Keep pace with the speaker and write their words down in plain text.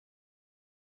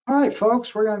right,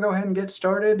 folks, we're going to go ahead and get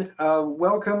started.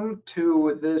 Welcome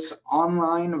to this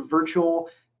online virtual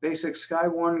basic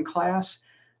SKYWARN class.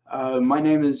 My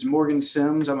name is Morgan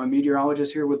Sims. I'm a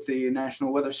meteorologist here with the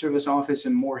National Weather Service office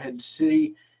in Morehead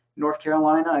City, North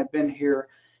Carolina. I've been here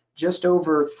just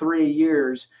over 3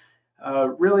 years.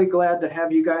 Really glad to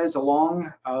have you guys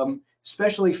along.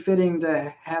 Especially fitting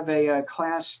to have a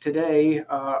class today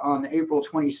on April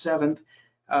 27th.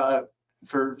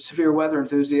 For severe weather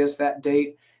enthusiasts, that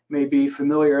date may be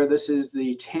familiar. This is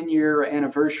the 10-year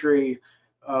anniversary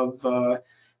of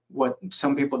what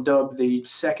some people dub the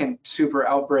second super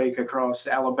outbreak across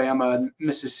Alabama,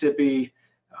 Mississippi,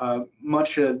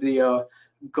 much of the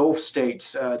Gulf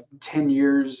states 10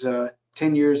 years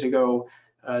ago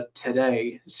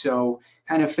today. So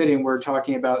kind of fitting we're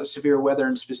talking about severe weather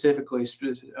and specifically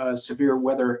severe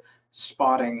weather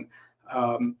spotting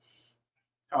on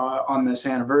this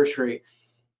anniversary.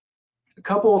 A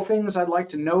couple of things I'd like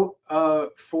to note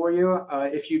for you.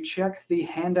 If you check the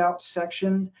handout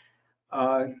section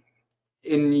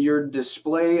in your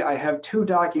display, I have 2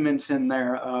 documents in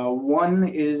there. One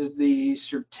is the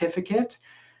certificate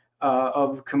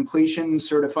of completion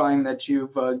certifying that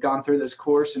you've gone through this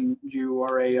course and you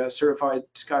are a certified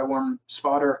SKYWARN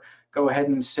spotter. Go ahead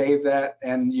and save that,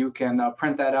 and you can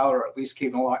print that out or at least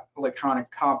keep an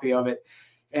electronic copy of it.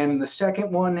 And the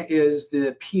second one is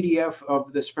the PDF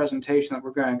of this presentation that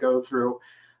we're going to go through.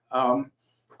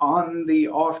 On the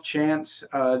off chance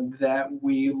that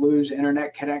we lose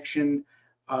internet connection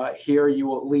here, you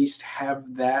will at least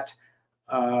have that.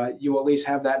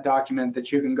 Document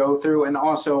that you can go through. And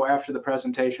also, after the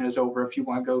presentation is over, if you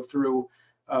want to go through,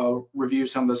 review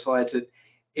some of the slides at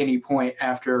any point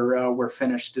after we're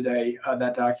finished today,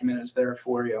 that document is there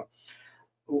for you.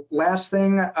 Last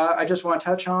thing I just want to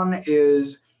touch on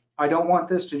is I don't want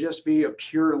this to just be a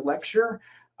pure lecture.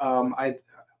 I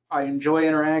enjoy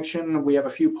interaction. We have a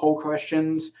few poll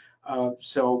questions,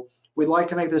 so we'd like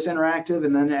to make this interactive.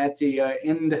 And then at the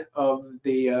end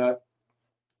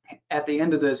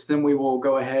of this, then we will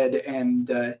go ahead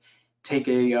and take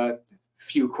a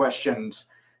few questions.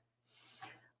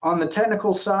 On the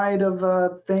technical side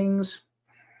of things,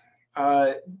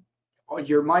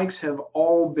 your mics have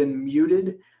all been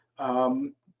muted,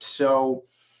 so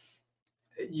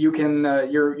you can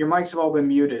your mics have all been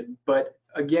muted. But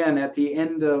again, at the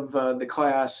end of the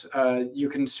class, you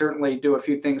can certainly do a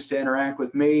few things to interact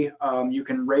with me. You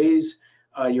can raise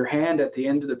your hand at the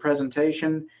end of the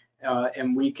presentation,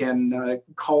 and we can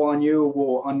call on you.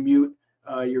 We'll unmute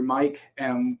your mic,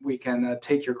 and we can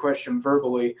take your question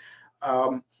verbally.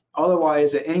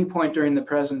 Otherwise, at any point during the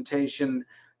presentation,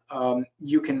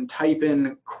 you can type in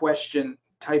a question,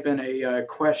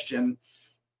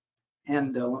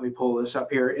 and let me pull this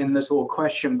up here. In this little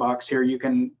question box here, you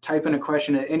can type in a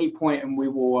question at any point, and we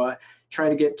will try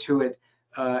to get to it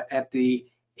at the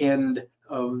end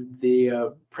of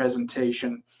the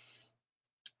presentation.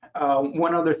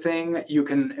 One other thing, you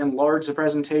can enlarge the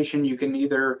presentation. You can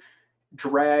either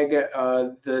drag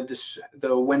the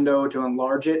window to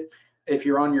enlarge it. If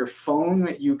you're on your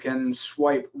phone, you can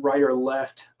swipe right or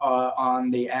left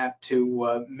on the app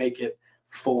to make it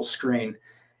full screen.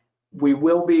 We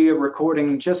will be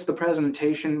recording just the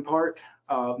presentation part,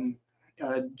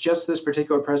 just this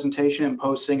particular presentation, and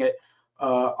posting it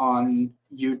on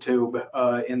YouTube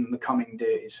in the coming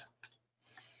days.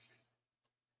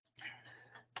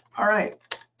 All right,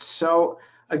 so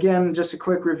again, just a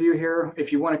quick review here.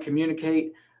 If you want to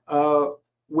communicate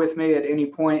with me at any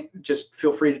point, just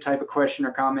feel free to type a question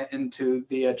or comment into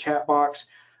the chat box,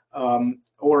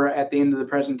 or at the end of the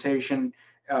presentation,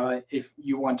 if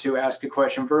you want to ask a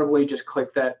question verbally, just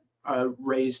click that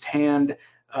raised hand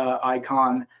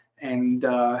icon, and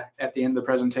at the end of the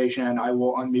presentation, I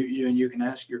will unmute you and you can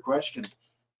ask your question.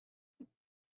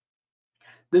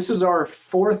 This is our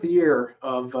 4th year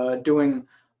of doing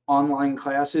online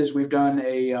classes. We've done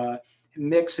a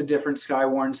mix of different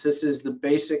SKYWARNs. This is the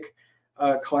basic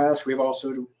class. We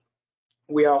also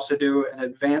do an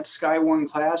advanced SKYWARN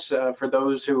class for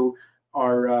those who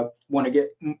are want to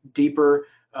get deeper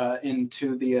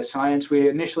into the science. We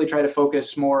initially try to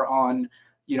focus more on,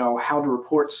 how to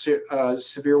report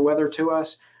severe weather to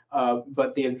us,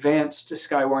 but the advanced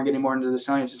SKYWARN, getting more into the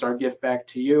science, is our gift back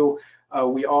to you.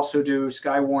 We also do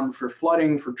SKYWARN for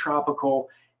flooding, for tropical,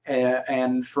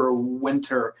 and for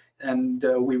winter, and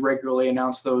we regularly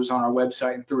announce those on our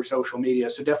website and through social media,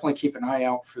 so definitely keep an eye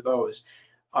out for those.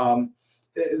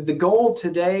 The goal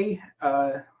today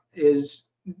is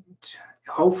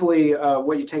hopefully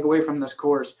what you take away from this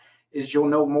course is you'll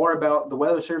know more about the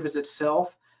Weather Service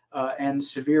itself and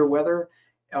severe weather.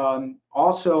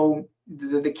 Also,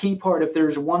 the key part, if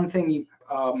there's one thing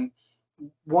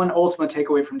one ultimate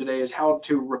takeaway from today is how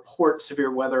to report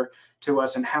severe weather to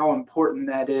us and how important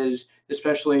that is,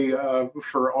 especially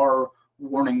for our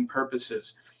warning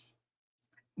purposes.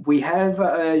 We have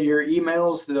your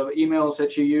emails, the emails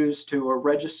that you use to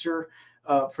register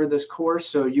for this course.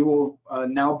 So you will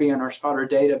now be in our spotter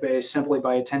database simply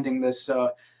by attending this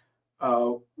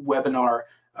webinar.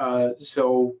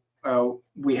 So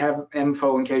we have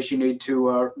info in case you need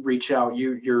to reach out.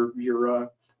 You're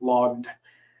logged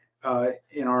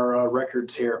in our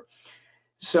records here.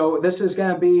 So this is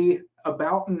going to be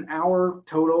about an hour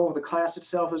total. The class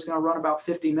itself is going to run about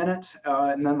 50 minutes,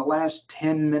 and then the last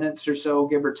 10 minutes or so,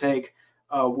 give or take,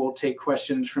 we'll take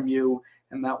questions from you,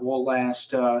 and that will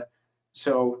last,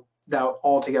 so that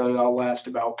altogether that'll last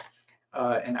about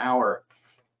an hour.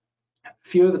 A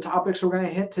few of the topics we're going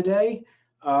to hit today,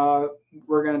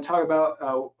 we're going to talk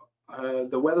about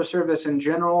the Weather Service in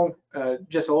general,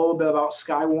 just a little bit about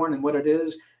SKYWARN and what it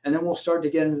is, and then we'll start to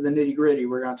get into the nitty-gritty.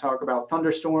 We're going to talk about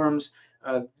thunderstorms,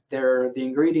 the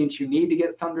ingredients you need to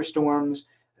get thunderstorms,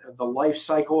 the life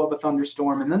cycle of a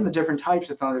thunderstorm, and then the different types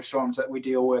of thunderstorms that we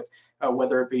deal with,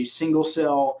 whether it be single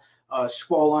cell,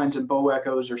 squall lines and bow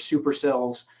echoes, or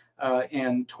supercells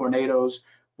and tornadoes.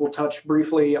 We'll touch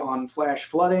briefly on flash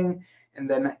flooding, and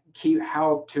then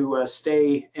how to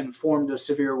stay informed of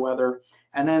severe weather.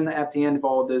 And then at the end of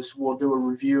all of this, we'll do a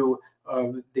review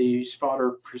of the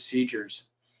spotter procedures.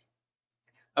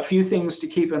 A few things to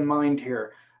keep in mind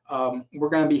here. We're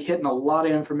going to be hitting a lot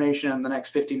of information in the next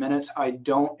 50 minutes. I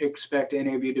don't expect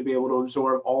any of you to be able to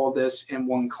absorb all of this in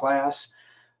one class.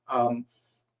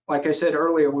 Like I said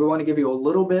earlier, we want to give you a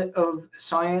little bit of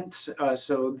science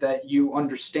so that you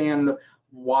understand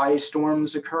why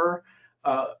storms occur.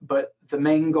 But the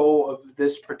main goal of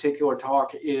this particular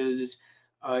talk is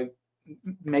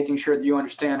making sure that you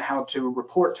understand how to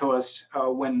report to us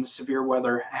when severe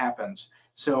weather happens.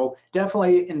 So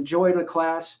definitely enjoy the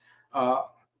class.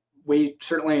 We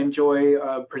certainly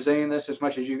enjoy presenting this as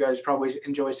much as you guys probably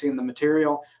enjoy seeing the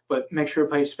material, but make sure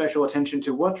to pay special attention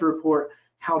to what to report,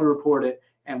 how to report it,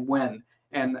 and when.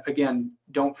 And again,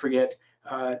 don't forget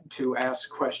to ask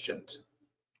questions.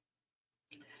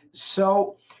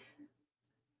 So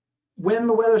when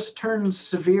the weather turns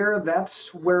severe,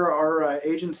 that's where our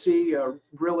agency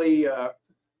really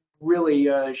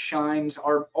shines.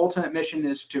 Our ultimate mission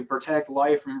is to protect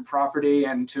life and property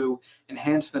and to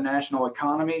enhance the national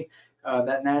economy.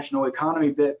 That national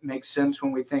economy bit makes sense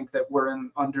when we think that we're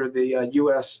under the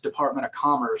U.S. Department of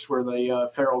Commerce, where the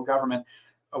federal government.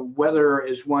 Weather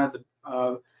is one of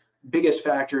the biggest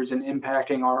factors in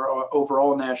impacting our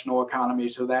overall national economy.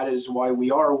 So that is why we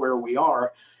are where we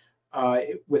are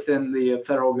within the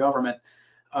federal government.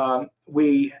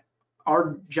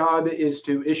 Our job is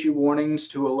to issue warnings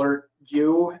to alert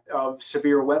you of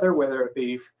severe weather, whether it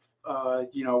be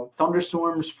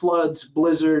thunderstorms, floods,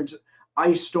 blizzards,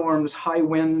 ice storms, high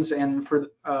winds, and for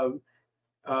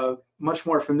much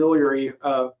more familiar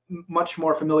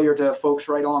to folks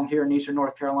right along here in Eastern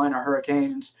North Carolina,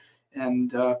 hurricanes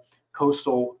and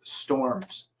coastal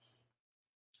storms.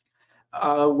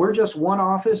 We're just one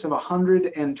office of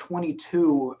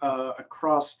 122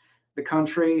 across the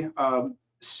country.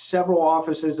 Several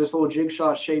offices, this little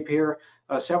jigsaw shape here,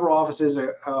 several offices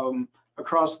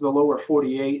across the lower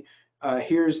 48.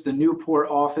 Here's the Newport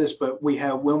office, but we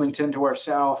have Wilmington to our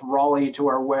south, Raleigh to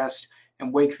our west,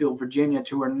 and Wakefield, Virginia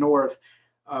to our north.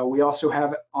 We also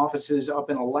have offices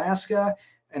up in Alaska,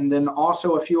 and then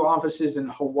also a few offices in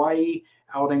Hawaii,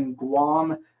 out in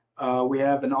Guam. We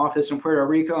have an office in Puerto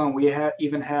Rico, and we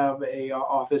even have a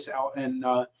office out in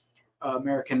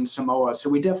American Samoa. So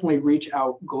we definitely reach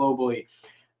out globally.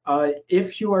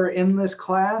 If you are in this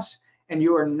class and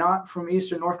you are not from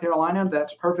Eastern North Carolina,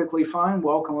 that's perfectly fine.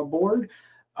 Welcome aboard.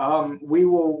 We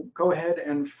will go ahead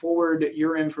and forward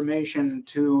your information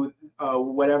to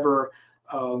whatever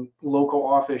local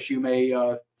office you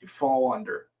may fall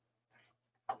under.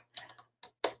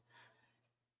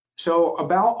 So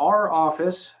about our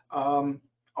office,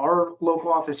 our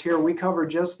local office here, we cover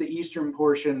just the eastern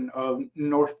portion of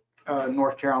North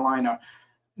Carolina.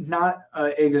 Not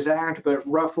exact, but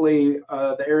roughly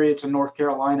the area to North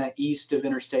Carolina east of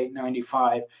Interstate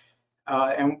 95.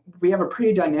 And we have a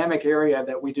pretty dynamic area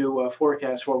that we do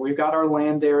forecast for. We've got our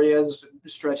land areas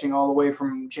stretching all the way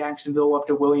from Jacksonville up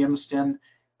to Williamston.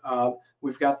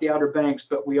 We've got the Outer Banks,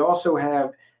 but we also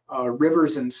have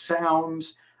rivers and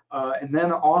sounds, and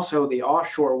then also the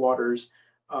offshore waters.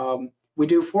 We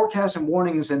do forecasts and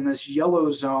warnings in this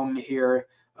yellow zone here.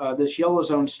 This yellow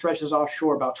zone stretches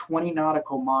offshore about 20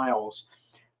 nautical miles.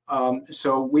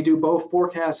 So we do both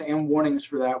forecasts and warnings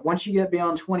for that. Once you get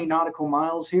beyond 20 nautical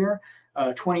miles here,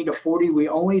 20 to 40, we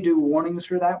only do warnings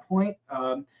for that point.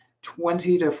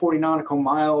 20 to 40 nautical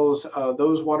miles,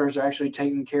 those waters are actually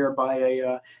taken care of by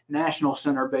a national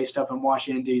center based up in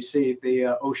Washington, D.C.,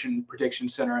 the Ocean Prediction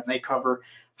Center, and they cover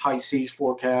high seas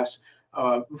forecasts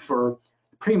for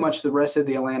pretty much the rest of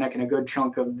the Atlantic and a good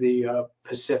chunk of the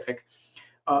Pacific.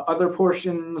 Other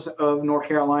portions of North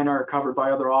Carolina are covered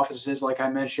by other offices, like I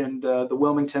mentioned, the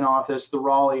Wilmington office, the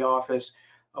Raleigh office.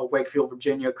 Wakefield,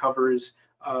 Virginia covers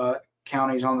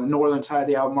counties on the northern side of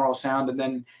the Albemarle Sound, and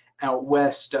then out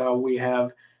west we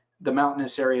have the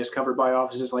mountainous areas covered by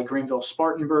offices like Greenville,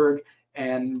 Spartanburg,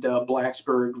 and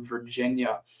Blacksburg,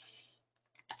 Virginia.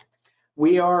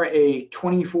 We are a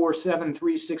 24/7,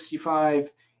 365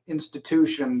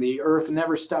 institution. The earth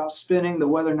never stops spinning, the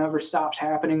weather never stops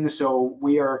happening, so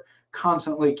we are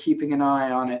constantly keeping an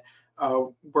eye on it,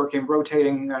 working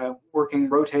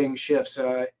rotating shifts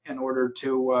in order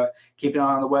to keep an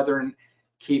eye on the weather and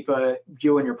keep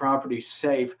you and your property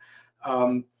safe.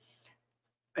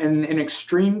 In an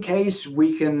extreme case,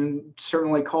 we can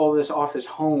certainly call this office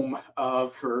home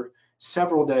for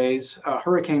several days.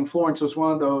 Hurricane Florence was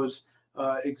one of those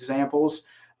examples.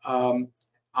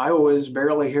 I was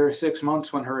barely here 6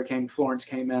 months when Hurricane Florence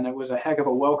came in. It was a heck of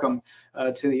a welcome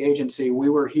to the agency. We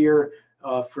were here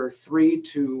for 3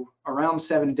 to around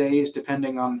 7 days,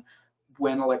 depending on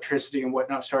when electricity and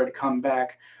whatnot started to come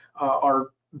back.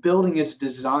 Our building is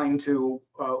designed to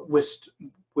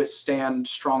withstand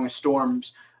strong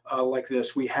storms like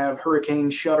this. We have hurricane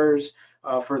shutters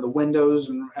for the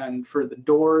windows and for the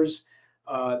doors.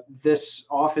 This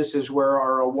office is where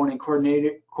our warning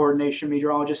coordination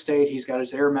meteorologist stayed. He's got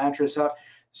his air mattress up.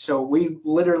 So we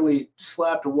literally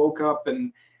slept, woke up,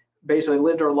 and basically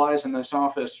lived our lives in this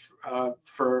office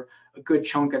for a good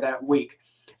chunk of that week.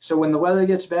 So when the weather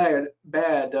gets bad,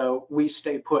 we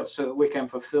stay put so that we can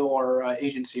fulfill our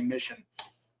agency mission.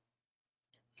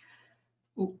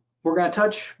 We're going to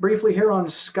touch briefly here on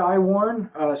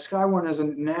SKYWARN. SKYWARN is a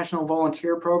national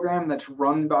volunteer program that's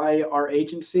run by our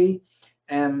agency,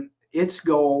 and its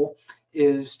goal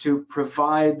is to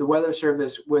provide the Weather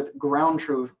Service with ground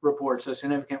truth reports of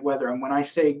significant weather. And when I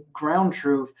say ground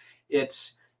truth,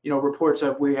 it's reports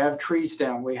of we have trees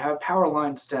down, we have power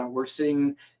lines down, we're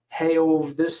seeing hail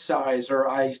of this size, or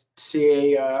I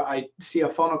see a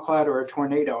funnel cloud or a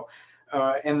tornado.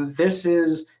 And this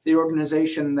is the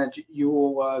organization that you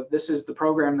will, this is the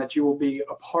program that you will be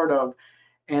a part of.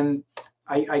 And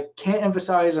I can't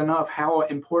emphasize enough how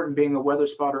important being a weather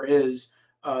spotter is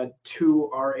to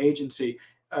our agency,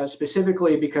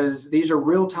 specifically because these are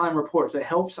real-time reports. It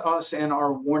helps us in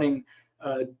our warning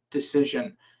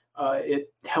decision.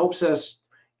 It helps us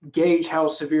gauge how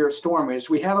severe a storm is.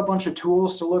 We have a bunch of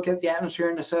tools to look at the atmosphere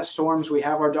and assess storms. We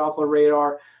have our Doppler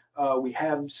radar. We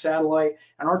have satellite,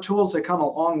 and our tools have come a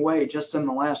long way just in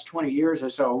the last 20 years or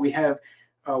so. We have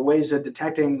ways of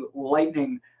detecting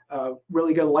lightning,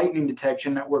 really good lightning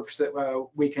detection networks that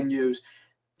we can use.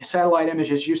 Satellite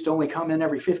images used to only come in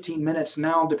every 15 minutes.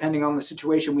 Now, depending on the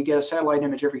situation, we get a satellite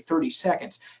image every 30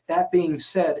 seconds. That being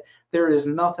said, there is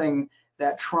nothing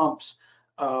that trumps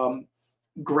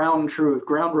ground truth,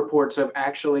 ground reports of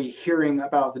actually hearing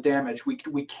about the damage.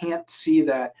 We can't see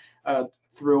that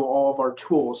through all of our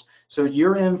tools. So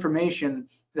your information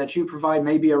that you provide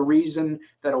may be a reason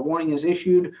that a warning is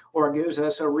issued, or it gives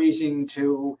us a reason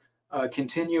to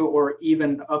continue or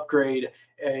even upgrade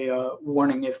a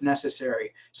warning if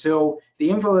necessary. So the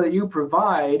info that you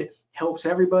provide helps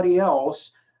everybody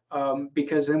else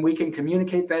because then we can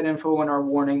communicate that info in our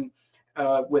warning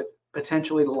with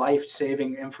potentially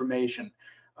life-saving information.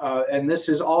 And this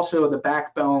is also the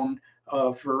backbone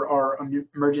for our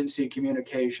emergency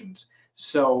communications.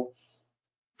 So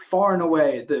far and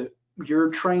away, your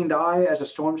trained eye as a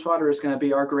storm spotter is going to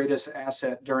be our greatest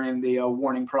asset during the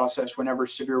warning process whenever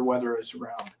severe weather is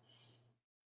around.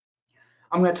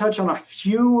 I'm going to touch on a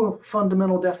few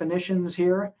fundamental definitions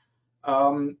here.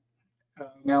 I'm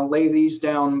going to lay these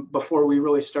down before we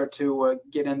really start to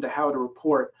get into how to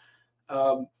report.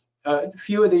 A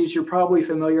few of these you're probably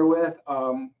familiar with.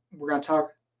 We're going to talk,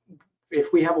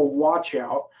 if we have a watch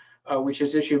out, which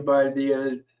is issued by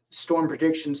the Storm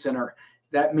Prediction Center,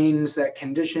 that means that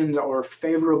conditions are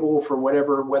favorable for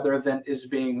whatever weather event is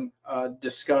being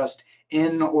discussed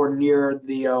in or near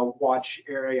the watch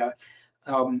area.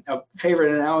 A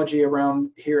favorite analogy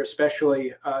around here,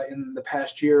 especially in the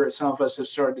past year, as some of us have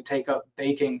started to take up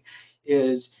baking,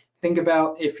 is think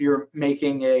about if you're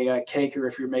making a cake or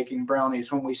if you're making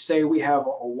brownies. When we say we have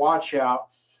a watch out,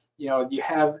 you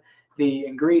have the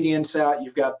ingredients out,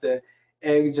 you've got the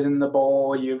eggs in the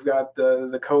bowl, you've got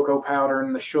the cocoa powder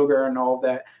and the sugar and all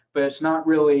that, but it's not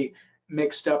really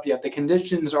mixed up yet. The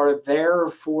conditions are there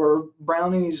for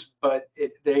brownies, but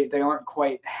they aren't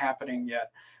quite happening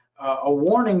yet. A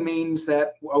warning means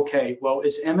that, okay, well,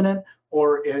 it's imminent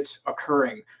or it's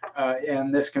occurring,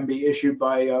 and this can be issued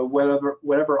by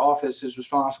whatever office is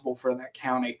responsible for that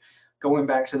county. Going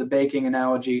back to the baking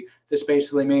analogy, this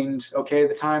basically means, okay,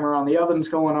 the timer on the oven's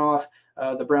going off,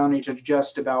 the brownies are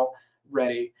just about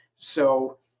ready.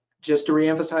 So just to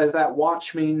reemphasize that,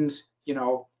 watch means, you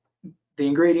know, the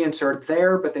ingredients are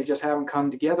there, but they just haven't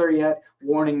come together yet.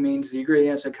 Warning means the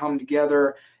ingredients have come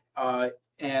together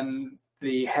and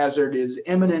the hazard is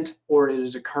imminent or it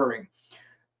is occurring.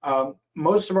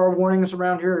 Most of our warnings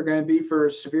around here are going to be for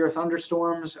severe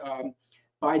thunderstorms.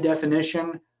 By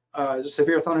definition, a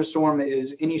severe thunderstorm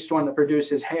is any storm that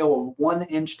produces hail of 1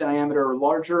 inch diameter or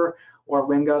larger, or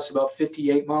wind gusts about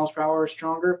 58 miles per hour or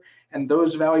stronger. And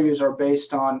those values are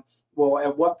based on, well,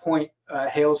 at what point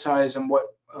hail size and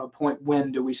what point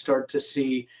wind do we start to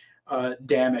see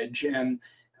damage? And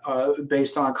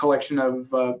based on a collection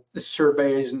of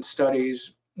surveys and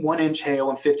studies, 1 inch hail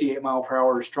and 58 mile per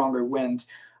hour or stronger winds.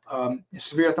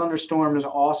 Severe thunderstorms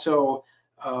also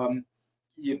can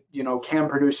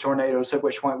produce tornadoes, at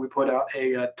which point we put out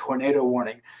a tornado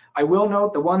warning. I will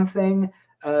note the one thing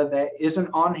that isn't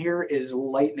on here is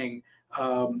lightning.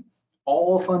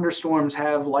 All thunderstorms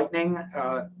have lightning.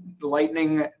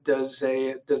 Lightning does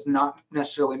not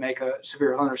necessarily make a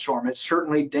severe thunderstorm. It's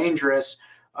certainly dangerous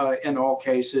in all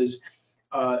cases,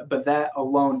 but that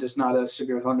alone does not a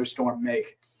severe thunderstorm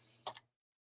make.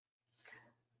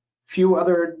 Few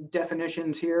other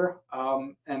definitions here,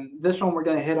 and this one we're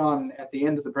going to hit on at the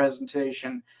end of the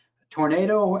presentation.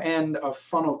 Tornado and a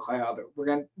funnel cloud. We're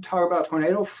going to talk about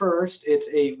tornado first. It's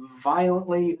a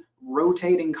violently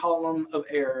rotating column of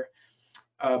air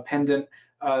pendant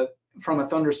from a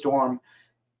thunderstorm.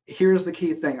 Here's the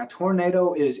key thing: a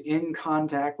tornado is in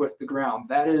contact with the ground.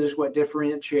 That is what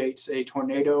differentiates a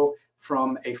tornado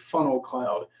from a funnel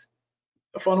cloud.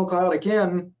 A funnel cloud,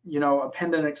 again, a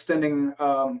pendant extending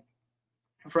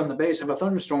from the base of a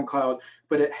thunderstorm cloud,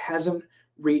 but it hasn't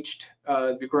reached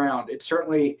the ground. It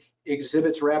certainly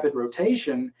exhibits rapid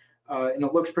rotation and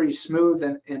it looks pretty smooth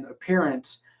in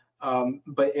appearance,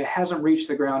 but it hasn't reached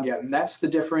the ground yet. And that's the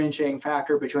differentiating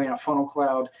factor between a funnel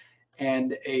cloud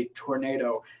and a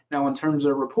tornado. Now, in terms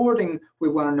of reporting, we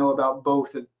want to know about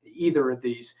either of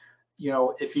these.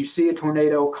 If you see a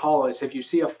tornado, call us. If you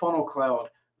see a funnel cloud,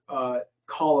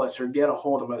 call us or get a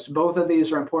hold of us. Both of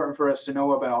these are important for us to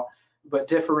know about, but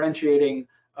differentiating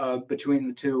between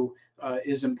the two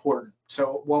is important.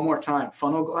 So one more time: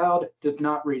 funnel cloud does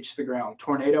not reach the ground.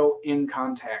 Tornado in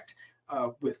contact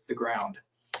with the ground.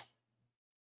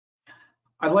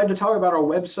 I'd like to talk about our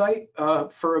website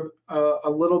for a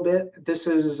little bit. This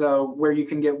is where you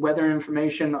can get weather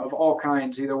information of all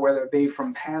kinds, either whether it be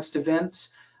from past events,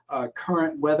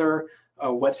 current weather,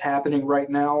 what's happening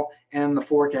right now, and the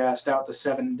forecast out to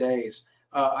 7 days.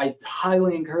 I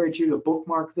highly encourage you to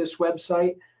bookmark this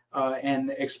website and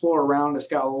explore around. It's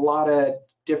got a lot of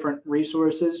different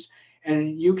resources,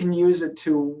 and you can use it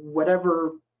to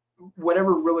whatever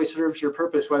really serves your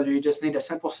purpose, whether you just need a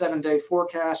simple 7-day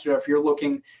forecast, or if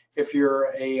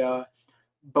you're a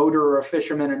boater or a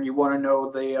fisherman and you want to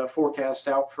know the forecast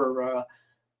out for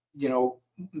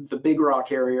the Big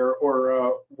Rock area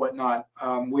or whatnot.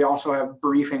 We also have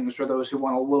briefings for those who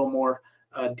want a little more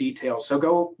detail.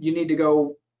 So you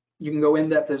can go in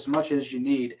depth as much as you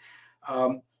need.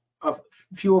 A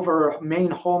few of our main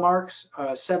hallmarks: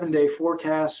 7-day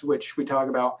forecasts, which we talk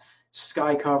about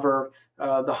sky cover,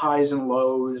 the highs and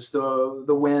lows, the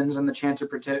winds and the chance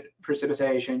of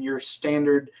precipitation, your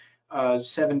standard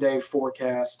 7-day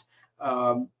forecast,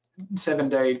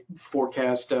 7-day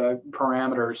forecast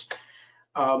parameters.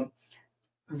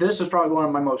 This is probably one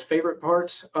of my most favorite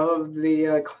parts of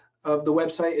the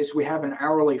website, is we have an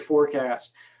hourly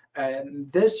forecast. And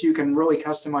this you can really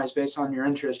customize based on your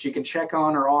interest. You can check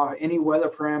on or off any weather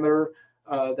parameter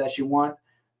that you want.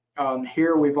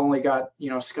 Here we've only got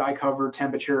sky cover,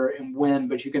 temperature, and wind,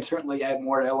 but you can certainly add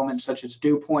more elements such as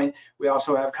dew point. We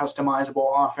also have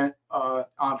customizable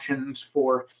options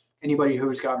for anybody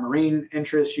who's got marine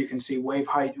interest. You can see wave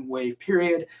height and wave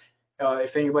period.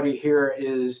 If anybody here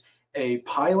is a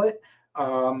pilot,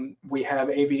 we have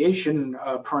aviation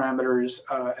parameters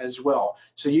as well.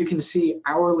 So you can see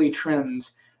hourly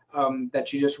trends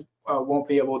that you just won't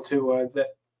be able to,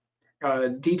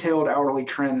 detailed hourly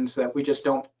trends that we just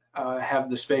don't have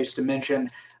the space to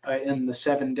mention in the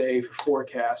 7-day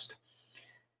forecast.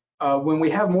 When we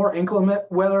have more inclement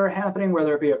weather happening,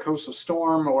 whether it be a coastal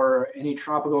storm or any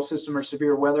tropical system or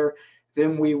severe weather,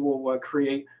 then we will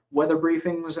create weather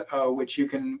briefings, which you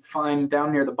can find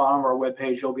down near the bottom of our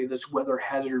webpage. There'll be this weather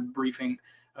hazard briefing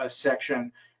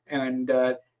section, and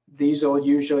these will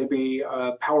usually be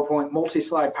PowerPoint,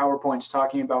 multi-slide PowerPoints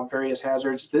talking about various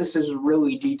hazards. This is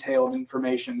really detailed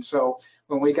information. So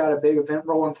when we got a big event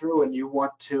rolling through and you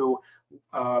want to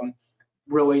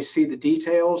really see the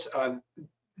details,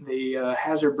 the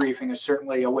hazard briefing is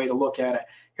certainly a way to look at it.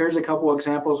 Here's a couple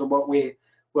examples of what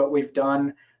we've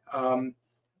done.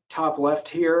 Top left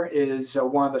here is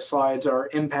one of the slides, our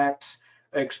impacts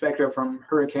expected from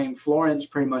Hurricane Florence,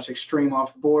 pretty much extreme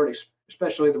off the board,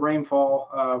 especially the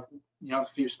rainfall. A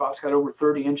few spots got over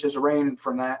 30 inches of rain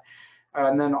from that.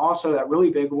 And then also that really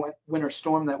big winter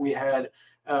storm that we had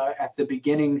at the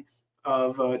beginning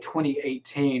of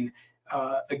 2018.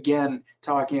 Again,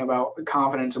 talking about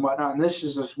confidence and whatnot. And this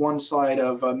is just one slide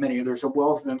of many. There's a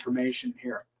wealth of information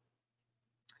here.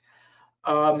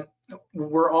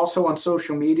 We're also on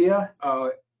social media.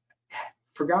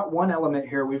 Forgot one element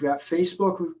here. We've got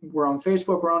Facebook. We're on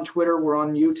Facebook, we're on Twitter, we're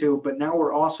on YouTube, but now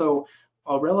we're also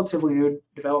a relatively new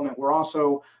development. We're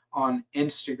also on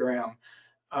Instagram.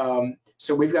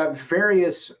 So we've got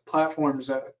various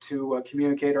platforms to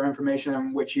communicate our information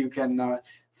on which you can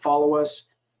follow us.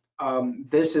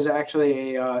 This is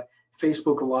actually a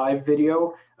Facebook Live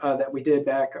video that we did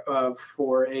back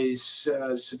for a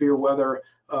severe weather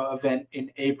event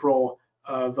in April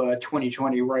of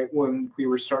 2020, right when we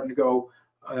were starting to go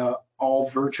all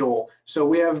virtual. So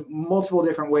we have multiple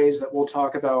different ways that we'll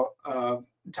talk about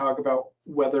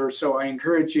weather. So I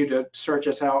encourage you to search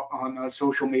us out on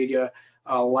social media,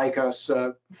 like us,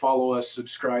 follow us,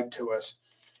 subscribe to us.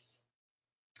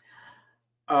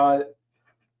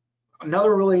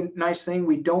 Another really nice thing,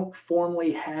 we don't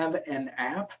formally have an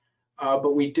app,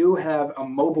 but we do have a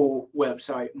mobile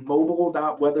website,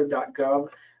 mobile.weather.gov,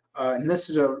 and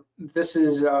this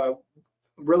is a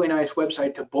really nice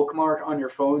website to bookmark on your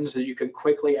phone so you can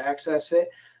quickly access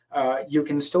it. You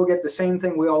can still get the same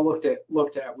thing we all looked at.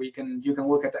 You can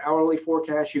look at the hourly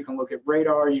forecast, you can look at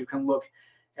radar, you can look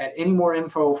at any more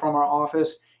info from our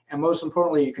office, and most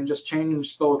importantly, you can just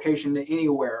change the location to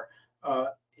anywhere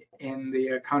in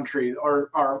the country.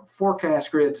 Our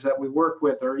forecast grids that we work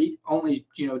with are only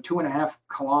 2.5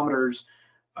 kilometers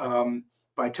by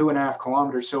 2.5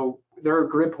 kilometers, so there are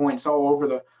grid points all over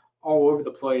the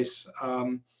place.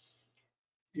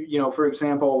 For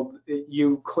example,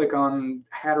 you click on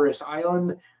Hatteras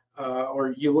Island,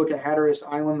 or you look at Hatteras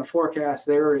Island, the forecast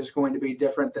there is going to be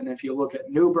different than if you look at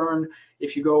Newbern.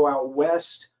 If you go out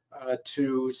west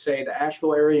to, say, the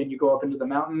Asheville area and you go up into the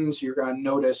mountains, you're going to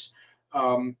notice,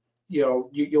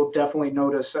 you'll definitely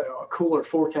notice a cooler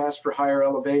forecast for higher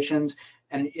elevations,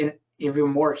 and in even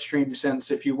more extreme sense,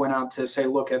 if you went out to, say,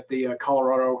 look at the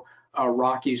Colorado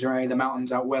Rockies or any of the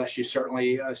mountains out west, you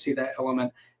certainly see that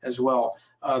element as well.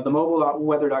 The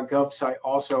mobile.weather.gov site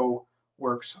also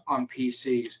works on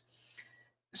PCs.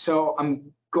 So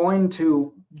I'm going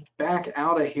to back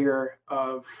out of here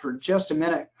for just a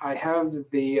minute. I have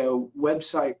the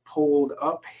website pulled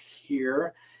up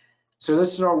here. So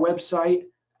this is our website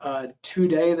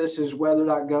today. This is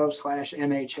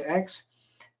weather.gov/MHX.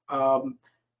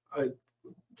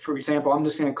 For example, I'm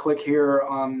just going to click here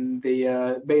on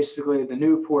the basically the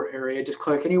Newport area. Just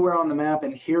click anywhere on the map,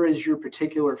 and here is your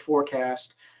particular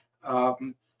forecast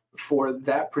for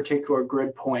that particular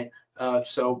grid point.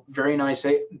 So very nice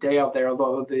day out there,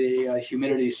 although the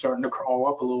humidity is starting to crawl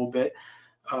up a little bit.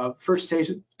 First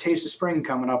taste of spring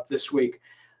coming up this week.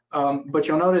 But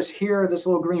you'll notice here, this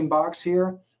little green box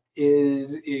here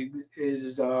is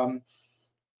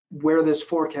where this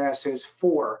forecast is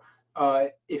for.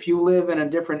 If you live in a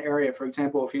different area, for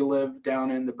example, if you live down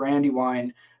in the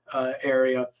Brandywine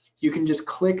area, you can just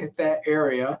click that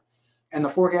area and the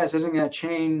forecast isn't going to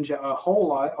change a whole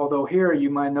lot. Although here you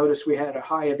might notice we had a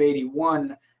high of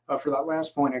 81 for that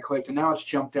last point I clicked, and now it's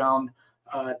jumped down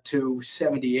to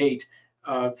 78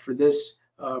 for this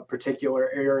particular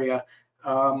area.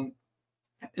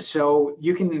 So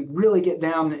you can really get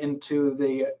down into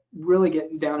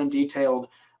in detailed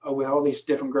with all these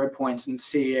different grid points and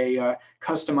see a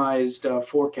customized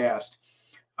forecast.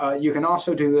 You can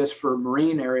also do this for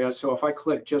marine areas. So if I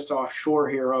click just offshore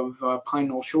here of Pine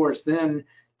Knoll Shores, then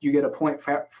you get a point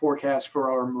forecast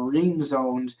for our marine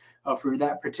zones for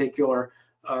that particular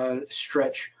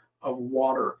stretch of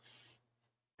water.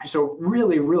 So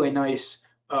really, really nice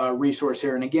resource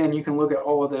here. And again, you can look at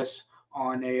all of this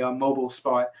on a mobile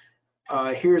spot.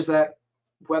 Here's that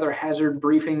weather hazard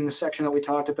briefing section that we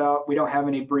talked about. We don't have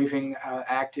any briefing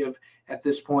active at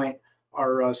this point.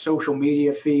 Our social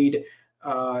media feed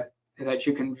that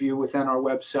you can view within our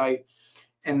website.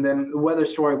 And then the weather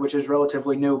story, which is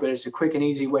relatively new, but it's a quick and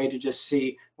easy way to just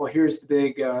see, well, here's the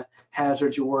big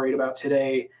hazards you're worried about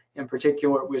today. In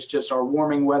particular, it was just our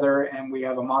warming weather, and we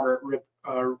have a moderate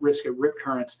risk of rip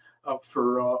currents up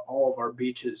for all of our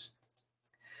beaches.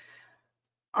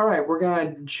 All right, we're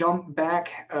going to jump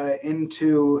back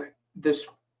into this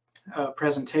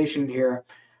presentation here.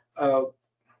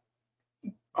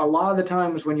 A lot of the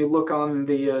times when you look on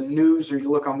the news or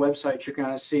you look on websites, you're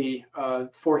going to see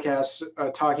forecasts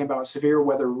talking about severe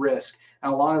weather risk.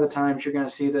 And a lot of the times you're going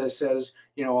to see this as,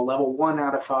 you know, a level 1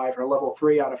 out of 5 or a level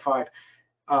 3 out of 5.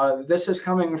 This is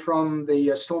coming from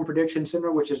the Storm Prediction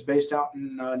Center, which is based out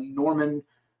in Norman,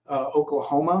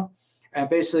 Oklahoma, and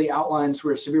basically outlines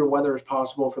where severe weather is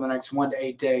possible for the next 1 to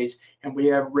 8 days. And we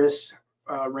have risks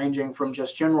ranging from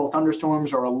just general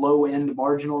thunderstorms or a low end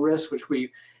marginal risk, which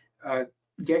we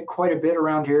get quite a bit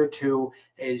around here, to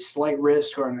a slight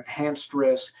risk or an enhanced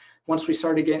risk. Once we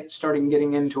started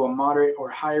getting into a moderate or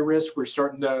high risk, we're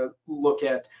starting to look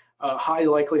at high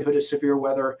likelihood of severe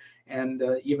weather and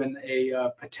even a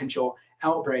potential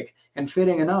outbreak. And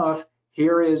fitting enough,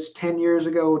 here is 10 years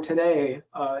ago today,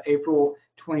 April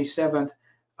 27th,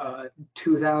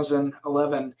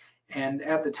 2011. And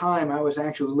at the time, I was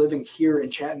actually living here in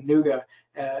Chattanooga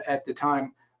at the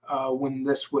time when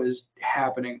this was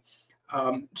happening.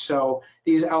 So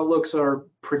these outlooks are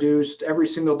produced every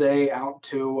single day out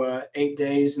to 8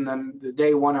 days, and then the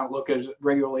day 1 outlook is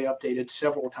regularly updated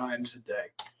several times a day.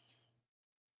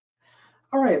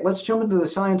 All right, let's jump into the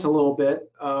science a little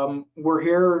bit. We're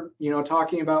here, you know,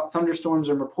 talking about thunderstorms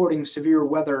and reporting severe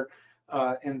weather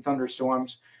in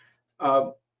thunderstorms.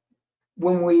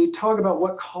 When we talk about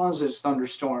what causes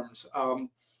thunderstorms,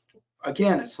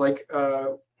 again, it's like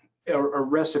a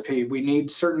recipe. We need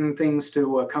certain things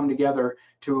to come together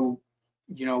to,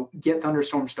 you know, get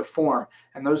thunderstorms to form.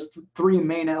 And those 3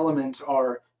 main elements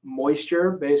are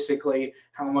moisture, basically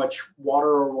how much water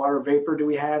or water vapor do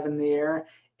we have in the air,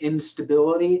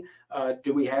 instability,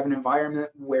 do we have an environment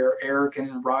where air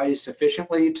can rise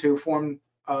sufficiently to form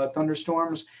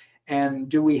thunderstorms, and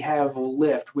do we have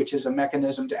lift, which is a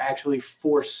mechanism to actually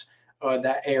force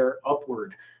that air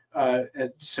upward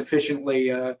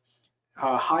sufficiently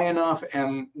high enough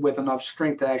and with enough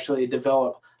strength to actually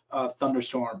develop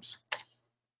thunderstorms.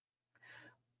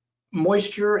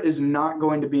 Moisture is not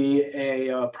going to be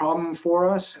a problem for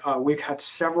us. We've got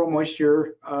several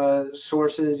moisture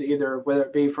sources, either whether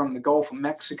it be from the Gulf of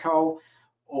Mexico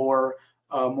or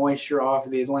moisture off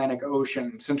of the Atlantic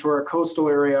Ocean. Since we're a coastal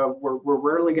area, we're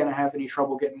rarely going to have any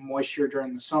trouble getting moisture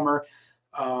during the summer.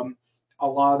 A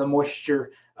lot of the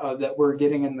moisture that we're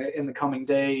getting in the coming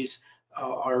days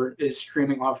is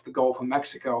streaming off the Gulf of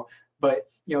Mexico. But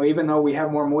you know, even though we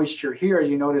have more moisture here,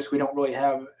 you notice we don't really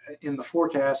have in the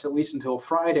forecast, at least until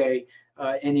Friday,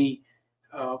 any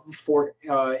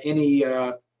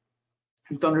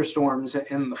thunderstorms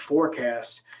in the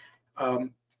forecast.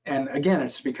 And again,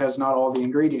 it's because not all the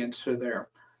ingredients are there.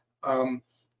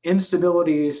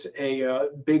 Instability is a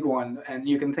big one, and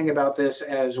you can think about this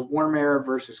as warm air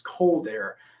versus cold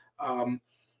air.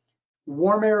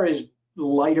 Warm air is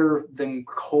lighter than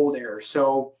cold air.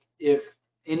 So if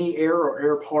any air or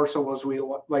air parcel, as we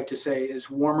like to say, is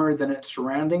warmer than its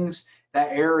surroundings, that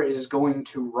air is going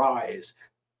to rise.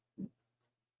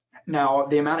 Now,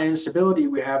 the amount of instability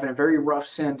we have in a very rough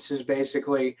sense is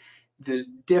basically the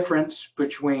difference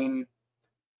between,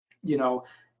 you know,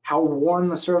 how warm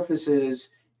the surface is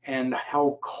and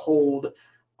how cold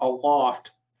aloft,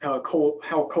 how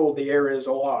cold the air is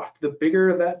aloft. The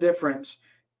bigger that difference,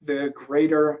 the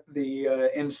greater the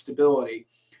instability.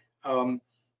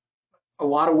 A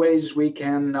lot of ways we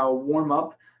can warm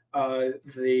up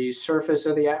the surface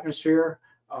of the atmosphere.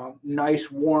 Nice,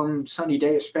 warm, sunny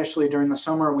day, especially during the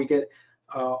summer, we get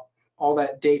all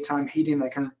that daytime heating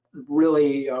that can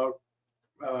really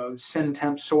send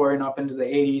temps soaring up into the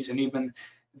 80s and even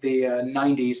the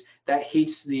 90s. That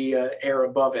heats the air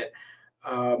above it.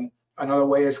 Another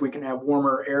way is we can have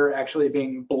warmer air actually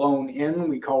being blown in.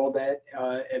 We call that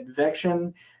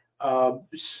advection.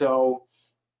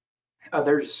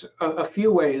 There's a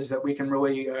few ways that we can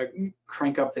really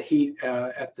crank up the heat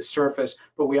at the surface,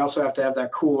 but we also have to have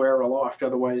that cool air aloft,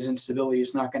 otherwise instability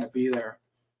is not going to be there.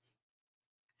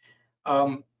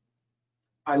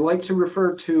 I like to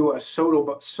refer to a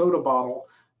soda bottle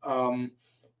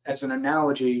as an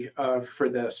analogy for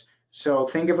this. So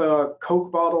think of a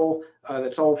Coke bottle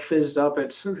that's all fizzed up.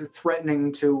 It's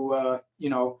threatening to,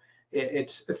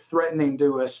 it's threatening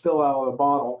to spill out of the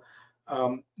bottle.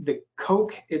 The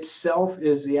Coke itself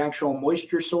is the actual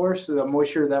moisture source, the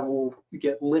moisture that will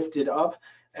get lifted up,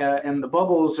 and the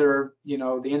bubbles are,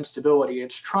 the instability.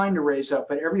 It's trying to raise up,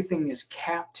 but everything is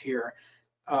capped here.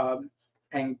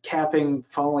 and capping,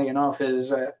 funnily enough,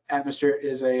 is atmosphere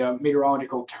is a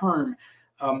meteorological term,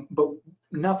 but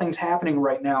nothing's happening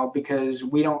right now because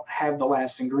we don't have the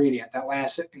last ingredient. That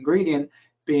last ingredient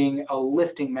being a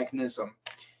lifting mechanism,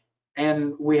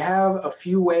 and we have a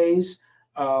few ways.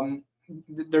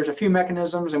 There's a few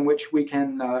mechanisms in which we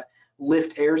can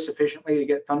lift air sufficiently to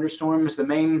get thunderstorms. The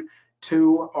main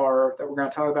two are that we're going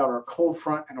to talk about are a cold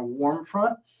front and a warm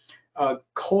front.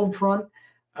 Cold front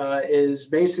is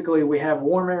basically we have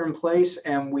warm air in place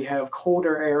and we have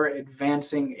colder air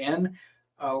advancing in.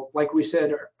 Like we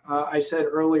said, I said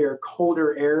earlier,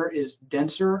 colder air is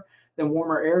denser than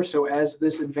warmer air. So as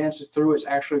this advances through, it's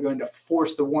actually going to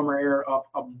force the warmer air up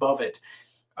above it.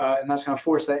 And that's going to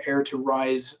force that air to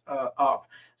rise up.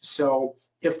 So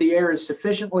if the air is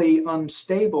sufficiently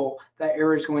unstable, that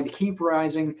air is going to keep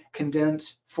rising,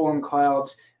 condense, form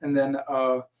clouds, and then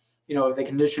if the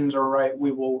conditions are right,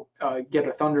 we will get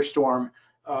a thunderstorm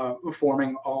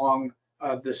forming along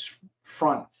this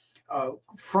front.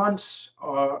 Fronts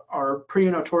are pretty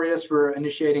notorious for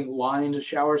initiating lines of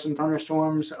showers and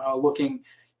thunderstorms, looking,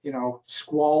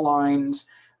 squall lines.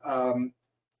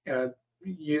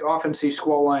 You often see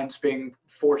squall lines being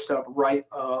forced up right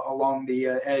along the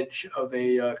edge of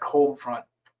a cold front.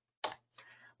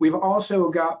 We've also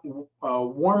got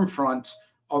warm fronts,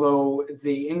 although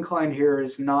the incline here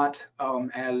is not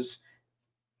as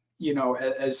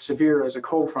severe as a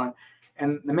cold front.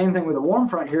 And the main thing with the warm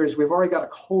front here is we've already got a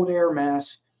cold air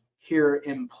mass here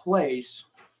in place.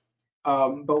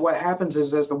 But what happens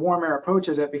is as the warm air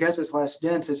approaches it, because it's less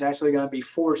dense, it's actually going to be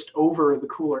forced over the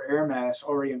cooler air mass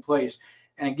already in place.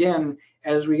 And again,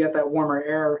 as we get that warmer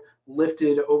air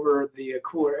lifted over the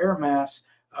cooler air mass,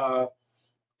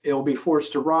 it'll be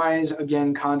forced to rise,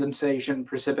 again, condensation,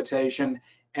 precipitation,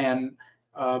 and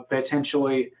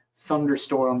potentially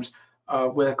thunderstorms.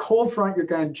 With a cold front, you're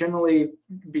going to generally,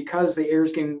 because the air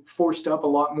is getting forced up a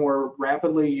lot more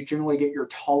rapidly, you generally get your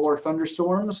taller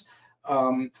thunderstorms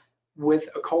with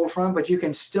a cold front, but you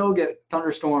can still get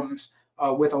thunderstorms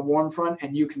with a warm front,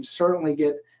 and you can certainly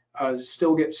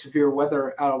still get severe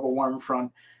weather out of a warm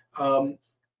front.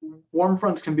 Warm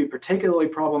fronts can be particularly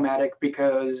problematic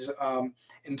because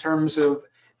in terms of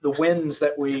the winds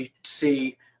that we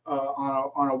see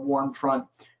on a warm front,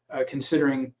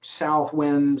 considering south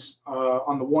winds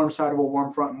on the warm side of a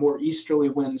warm front, more easterly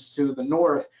winds to the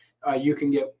north, you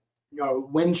can get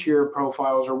wind shear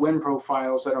profiles or wind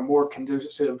profiles that are more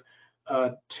conducive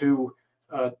to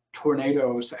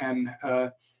tornadoes. And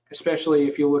especially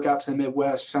if you look out to the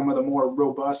Midwest, some of the more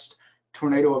robust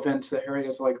tornado events that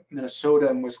areas like Minnesota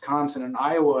and Wisconsin and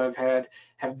Iowa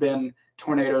have been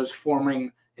tornadoes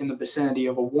forming in the vicinity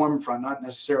of a warm front, not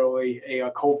necessarily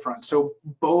a cold front. So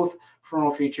both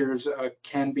frontal features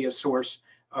can be a source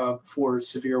for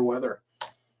severe weather.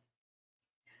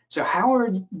 So how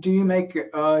do you make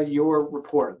your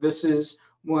report? This is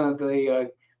one of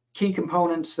the key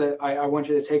components that I want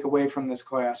you to take away from this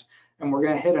class. And we're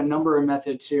going to hit a number of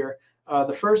methods here.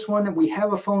 The first one, we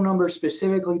have a phone number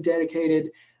specifically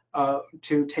dedicated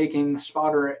to taking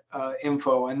spotter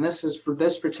info. And this is for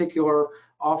this particular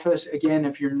office. Again,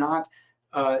 if you're in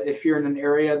an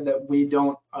area that we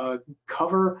don't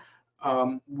cover,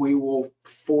 we will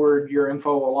forward your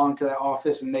info along to that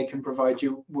office, and they can provide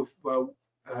you with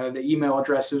the email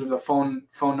addresses or the phone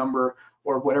number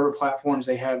or whatever platforms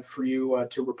they have for you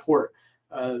to report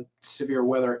severe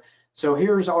weather. So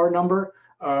here's our number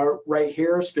right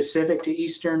here, specific to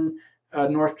Eastern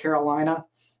North Carolina,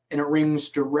 and it rings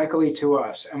directly to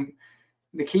us. And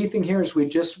the key thing here is we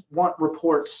just want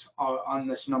reports on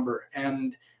this number,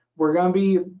 and we're going to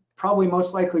be probably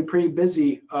most likely pretty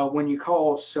busy when you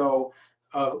call. So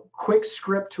quick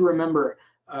script to remember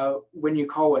when you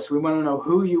call us. We want to know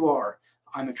who you are.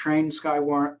 I'm a trained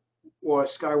SKYWARN or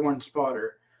SKYWARN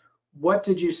spotter. What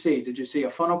did you see? Did you see a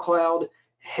funnel cloud,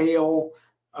 hail?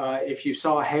 If you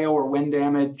saw hail or wind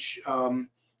damage,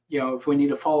 if we need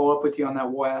to follow up with you on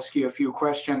that, we'll ask you a few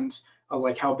questions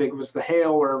like how big was the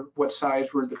hail, or what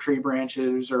size were the tree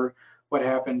branches, or what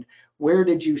happened. Where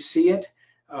did you see it?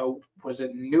 Was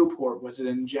it in Newport? Was it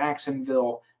in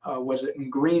Jacksonville? Was it in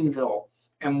Greenville?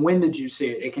 And when did you see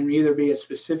it? It can either be a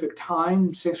specific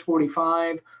time,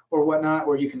 6:45 or whatnot,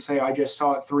 or you can say, I just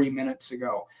saw it 3 minutes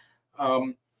ago.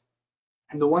 And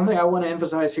the one thing I want to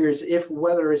emphasize here is if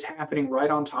weather is happening right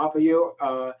on top of you,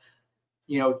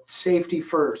 safety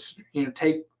first.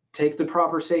 Take the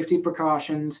proper safety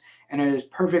precautions, and it is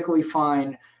perfectly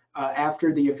fine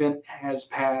after the event has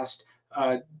passed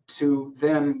to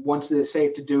then, once it is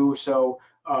safe to do so,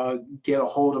 get a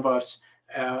hold of us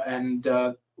and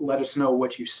let us know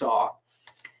what you saw.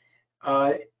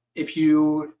 If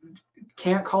you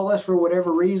can't call us for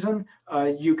whatever reason,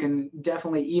 you can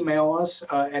definitely email us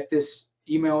at this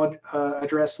email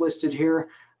address listed here.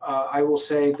 I will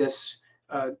say this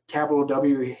capital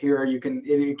W here, it can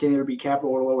either be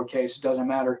capital or lowercase, it doesn't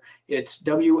matter. It's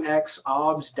wxobs.nhx,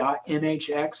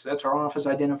 that's our office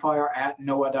identifier at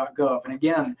NOAA.gov. And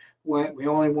again, we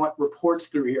only want reports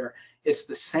through here. It's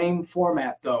the same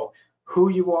format though, who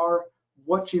you are,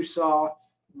 what you saw,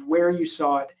 where you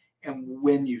saw it, and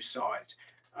when you saw it.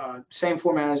 Same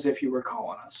format as if you were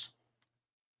calling us.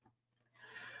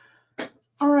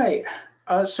 All right,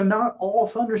 so not all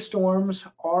thunderstorms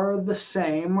are the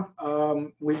same.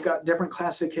 We've got different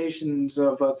classifications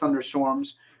of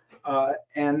thunderstorms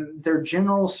and their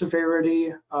general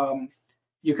severity.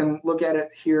 You can look at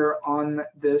it here on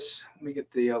this. Let me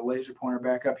get the laser pointer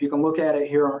back up. You can look at it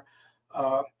here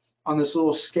on this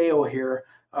little scale here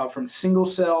from single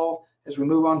cell. As we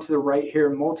move on to the right here,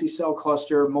 multi-cell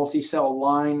cluster, multi-cell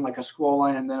line, like a squall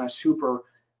line, and then a super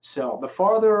cell. The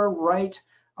farther right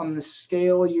on the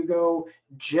scale you go,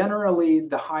 generally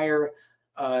the higher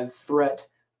threat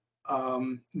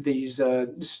these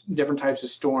different types of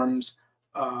storms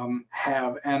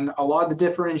have. And a lot of the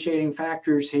differentiating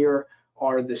factors here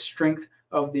are the strength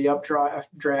of the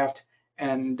updraft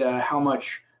and how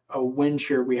much wind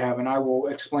shear we have. And I will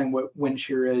explain what wind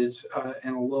shear is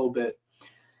in a little bit.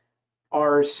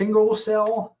 Our single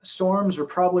cell storms are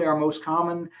probably our most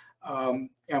common,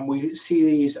 and we see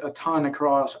these a ton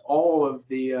across all of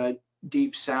the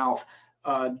deep south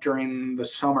during the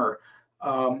summer.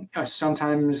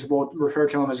 Sometimes we'll refer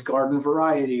to them as garden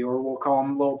variety, or we'll call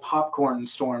them little popcorn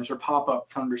storms or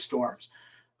pop-up thunderstorms.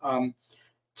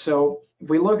 So if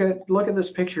we look at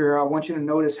this picture, I want you to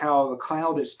notice how the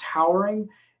cloud is towering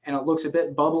and it looks a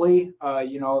bit bubbly.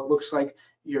 You know, it looks like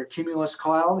your cumulus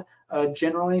cloud.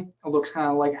 Generally, it looks kind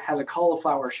of like it has a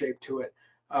cauliflower shape to it.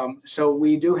 So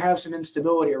we do have some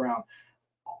instability around.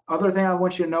 Other thing I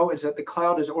want you to know is that the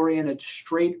cloud is oriented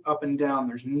straight up and down.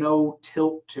 There's no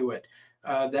tilt to it.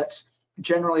 That's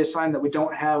generally a sign that we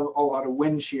don't have a lot of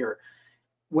wind shear.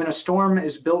 When a storm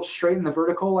is built straight in the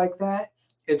vertical like that,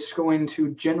 it's going to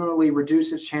generally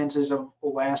reduce its chances of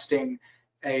lasting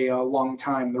a long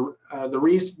time. The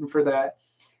reason for that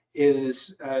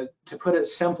is, to put it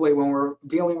simply, when we're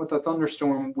dealing with a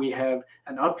thunderstorm, we have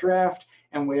an updraft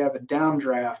and we have a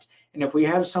downdraft. And if we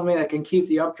have something that can keep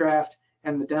the updraft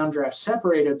and the downdraft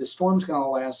separated, the storm's going to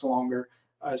last longer,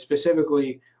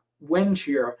 specifically wind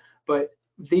shear. But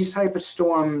these type of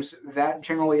storms, that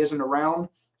generally isn't around.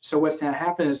 So what's going to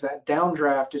happen is that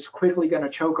downdraft is quickly going to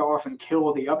choke off and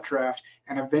kill the updraft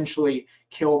and eventually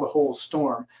kill the whole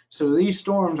storm. So these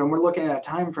storms, and we're looking at a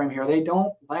time frame here, they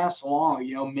don't last long,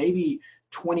 you know, maybe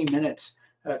 20 minutes,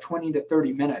 20 to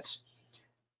 30 minutes.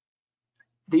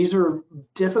 These are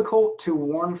difficult to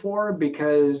warn for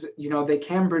because, you know, they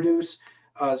can produce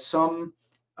some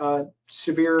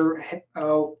severe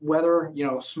weather, you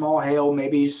know, small hail,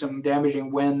 maybe some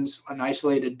damaging winds, an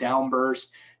isolated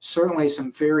downburst, certainly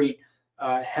some very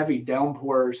heavy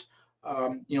downpours.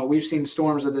 You know, we've seen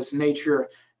storms of this nature,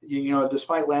 you know,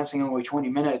 despite lasting only 20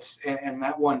 minutes, and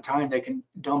that one time they can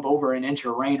dump over an inch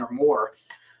of rain or more.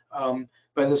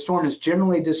 But the storm is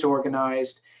generally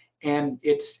disorganized, and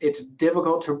it's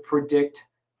difficult to predict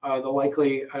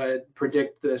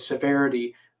predict the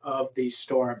severity of these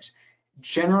storms.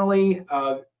 Generally,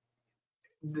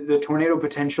 the tornado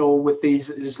potential with these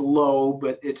is low,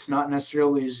 but it's not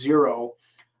necessarily zero.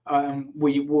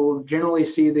 We will generally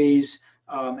see these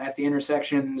at the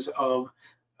intersections of,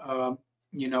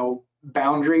 you know,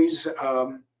 boundaries.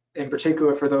 In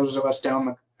particular, for those of us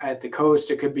down at the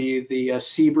coast, it could be the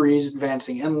sea breeze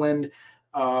advancing inland,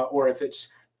 or if it's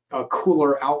a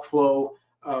cooler outflow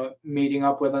meeting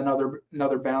up with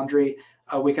another boundary.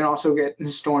 We can also get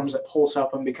storms that pulse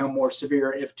up and become more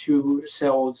severe if two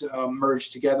cells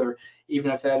merge together,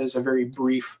 even if that is a very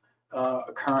brief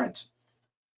occurrence.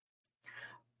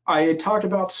 I had talked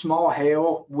about small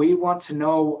hail. We want to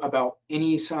know about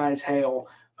any size hail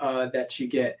that you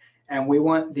get, and we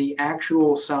want the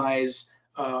actual size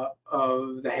of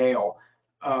the hail.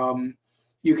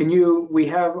 We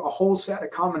have a whole set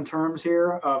of common terms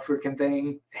here for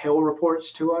conveying hail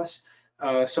reports to us.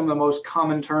 Some of the most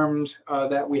common terms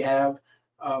that we have,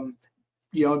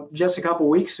 you know, just a couple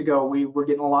weeks ago, we were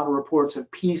getting a lot of reports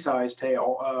of pea-sized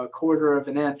hail, a quarter of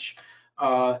an inch.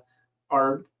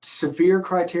 Our severe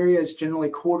criteria is generally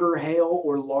quarter hail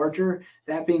or larger.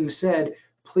 That being said,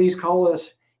 please call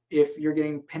us if you're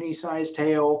getting penny-sized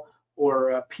hail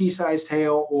or pea-sized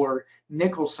hail or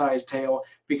nickel-sized hail,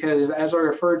 because as I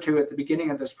referred to at the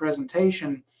beginning of this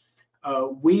presentation,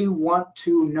 we want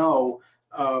to know,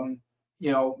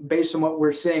 you know, based on what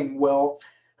we're seeing, well,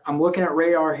 I'm looking at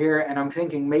radar here and I'm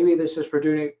thinking maybe this is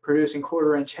producing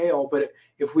 1/4-inch hail, but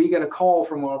if we get a call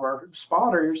from one of our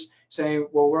spotters saying,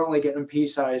 well, we're only getting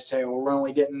pea-sized hail, we're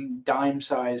only getting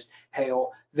dime-sized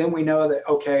hail, then we know that,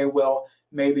 okay, well,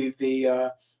 maybe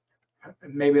the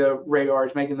radar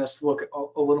is making this look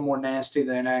a little more nasty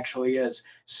than it actually is.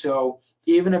 So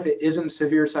even if it isn't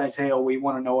severe size hail, we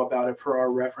want to know about it for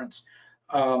our reference.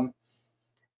 Some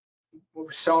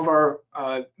of our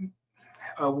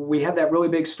we had that really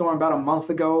big storm about a month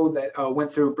ago that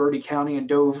went through Bertie County and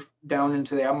dove down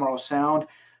into the Admiral Sound.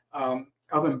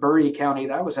 Up in Bertie County,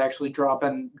 that was actually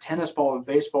dropping tennis ball and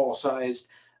baseball sized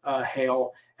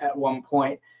hail at one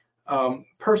point.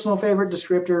 Personal favorite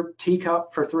descriptor,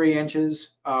 teacup for 3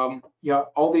 inches. Yeah,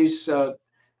 all these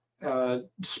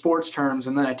sports terms,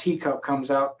 and then a teacup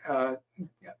comes out,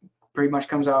 pretty much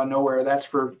comes out of nowhere. That's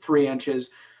for 3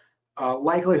 inches.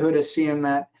 Likelihood of seeing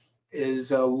that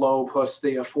is low, plus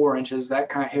the 4 inches. That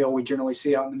kind of hail we generally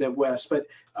see out in the Midwest, but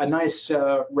a nice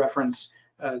reference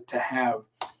to have.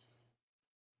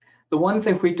 The one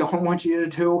thing we don't want you to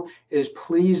do is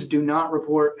please do not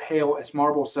report hail as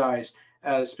marble size,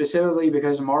 specifically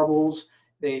because marbles,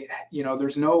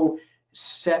 there's no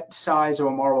set size of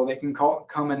a marble. They can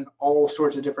come in all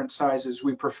sorts of different sizes.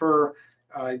 We prefer,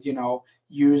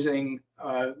 using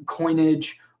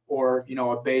coinage, or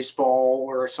a baseball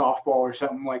or a softball or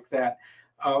something like that.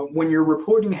 When you're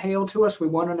reporting hail to us, we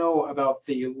want to know about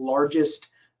the largest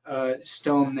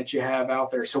stone that you have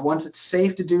out there. So once it's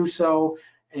safe to do so,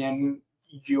 and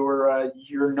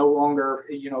you're no longer,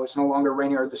 it's no longer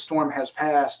raining or the storm has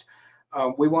passed,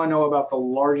 we want to know about the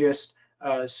largest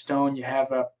stone you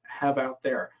have out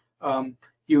there.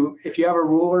 If you have a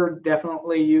ruler,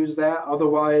 definitely use that.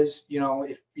 Otherwise,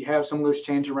 if you have some loose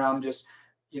change around, just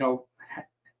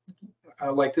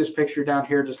like this picture down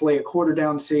here, just lay a quarter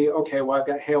down, see, okay, well, I've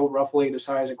got hail roughly the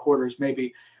size of quarters,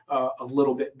 maybe a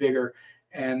little bit bigger,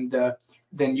 and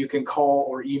then you can call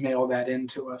or email that in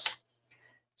to us.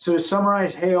 So to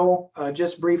summarize hail,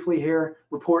 just briefly here,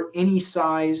 report any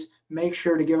size, make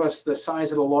sure to give us the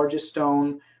size of the largest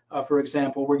stone. For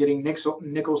example, we're getting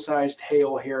nickel-sized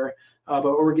hail here, but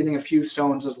we're getting a few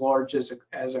stones as large as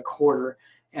a quarter.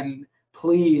 And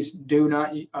please do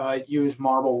not use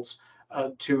marbles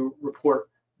to report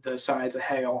the size of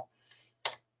hail.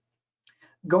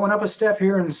 Going up a step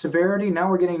here in severity, now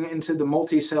we're getting into the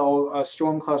multi-cell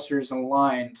storm clusters and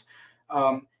lines.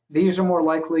 These are more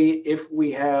likely if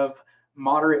we have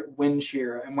moderate wind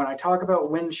shear. And when I talk about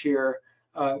wind shear,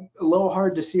 a little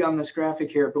hard to see on this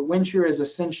graphic here, but wind shear is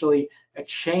essentially a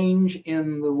change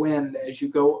in the wind as you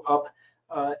go up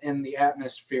in the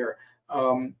atmosphere.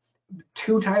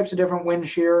 Two types of different wind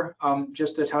shear,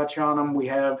 just to touch on them. We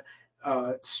have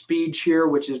speed shear,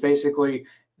 which is basically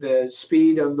the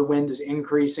speed of the wind is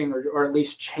increasing or at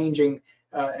least changing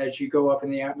as you go up in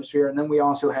the atmosphere. And then we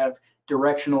also have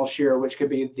directional shear, which could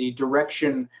be the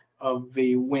direction of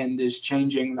the wind is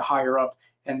changing the higher up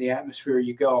in the atmosphere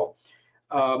you go.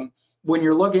 When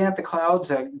you're looking at the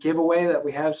clouds, a giveaway that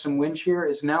we have some wind shear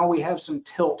is now we have some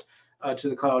tilt to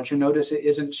the clouds. You'll notice it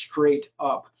isn't straight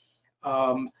up.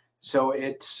 So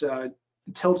it's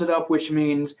tilted up, which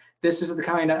means this is the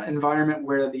kind of environment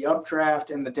where the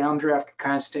updraft and the downdraft can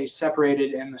kind of stay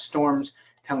separated and the storms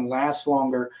can last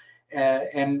longer.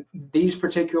 And these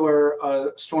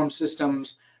particular storm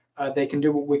systems, they can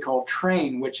do what we call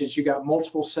train, which is you got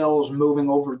multiple cells moving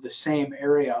over the same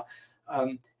area.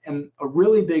 And a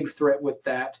really big threat with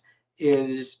that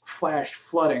is flash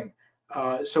flooding.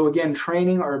 So again,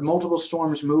 training are multiple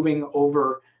storms moving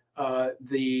over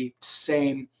the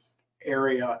same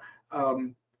area.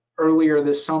 Earlier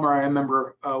this summer, I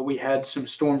remember we had some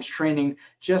storms training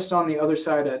just on the other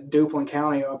side of Duplin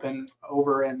County,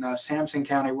 over in Sampson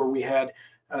County, where we had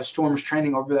storms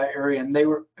training over that area,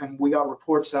 and we got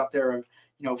reports out there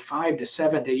of 5 to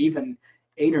 7 to even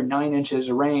 8 or 9 inches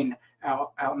of rain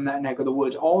out in that neck of the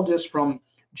woods, all just from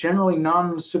generally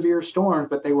non-severe storms,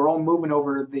 but they were all moving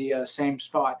over the same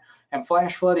spot. And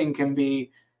flash flooding can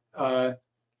be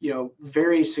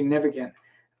very significant.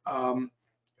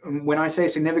 When I say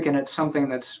significant, it's something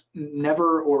that's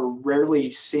never or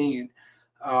rarely seen.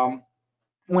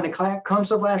 When it comes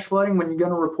to flash flooding, when you're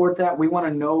going to report that, we want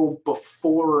to know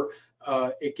before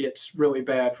it gets really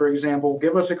bad. For example,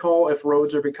 give us a call if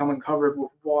roads are becoming covered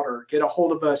with water. Get a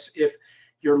hold of us if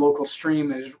your local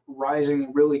stream is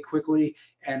rising really quickly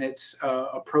and it's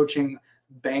approaching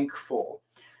bank full.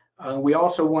 We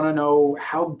also want to know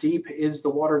how deep is the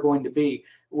water going to be.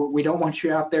 We don't want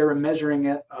you out there and measuring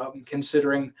it,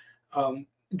 considering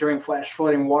during flash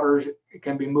flooding, water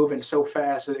can be moving so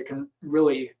fast that it can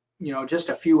really just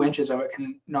a few inches of it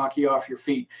can knock you off your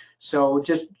feet. So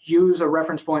just use a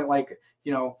reference point like,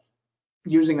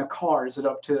 using a car. Is it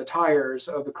up to the tires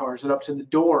of the car? Is it up to the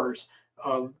doors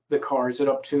of the car? Is it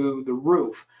up to the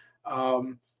roof?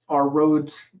 Are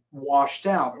roads washed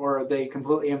out, or are they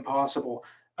completely impassable?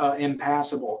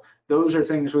 Those are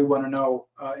things we want to know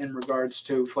in regards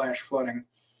to flash flooding.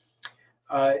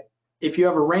 If you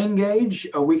have a rain gauge,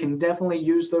 we can definitely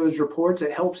use those reports.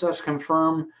 It helps us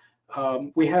confirm.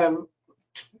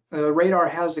 Radar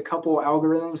has a couple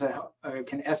algorithms that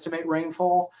can estimate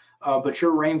rainfall, but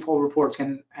your rainfall reports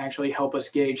can actually help us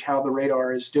gauge how the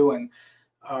radar is doing.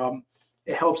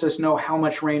 It helps us know how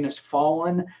much rain has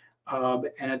fallen,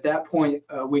 and at that point,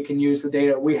 we can use the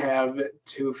data we have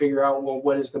to figure out, well,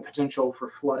 what is the potential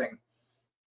for flooding?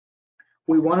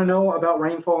 We want to know about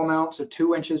rainfall amounts of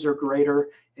 2 inches or greater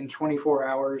in 24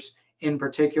 hours in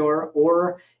particular,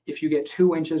 or if you get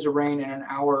 2 inches of rain in an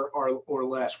hour or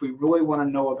less. We really want to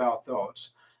know about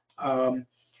those. And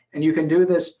you can do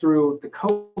this through the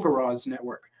COCORAS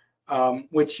network,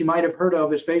 which you might have heard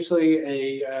of. It's basically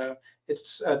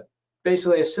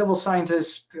a civil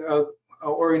scientist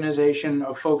organization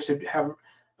of folks who have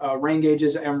rain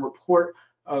gauges and report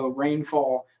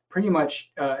rainfall pretty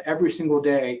much every single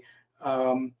day.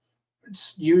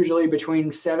 It's usually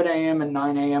between 7 a.m. and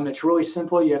 9 a.m. It's really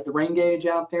simple. You have the rain gauge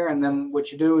out there, and then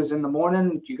what you do is in the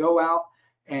morning, you go out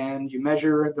and you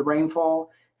measure the rainfall,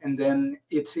 and then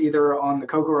it's either on the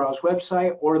COCORAS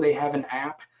website or they have an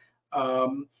app.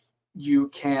 You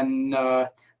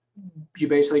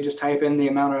basically just type in the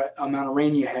amount of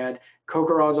rain you had.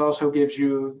 COCORAS also gives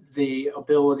you the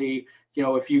ability,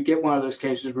 if you get one of those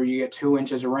cases where you get 2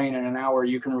 inches of rain in an hour,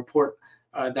 you can report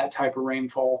that type of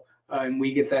rainfall, and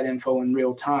we get that info in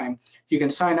real time. You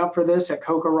can sign up for this at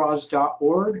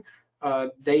cocoras.org.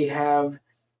 They have,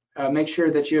 make sure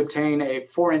that you obtain a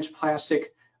 4-inch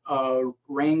plastic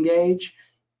rain gauge,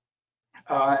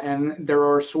 and there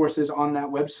are sources on that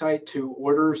website to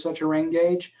order such a rain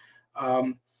gauge.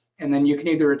 And then you can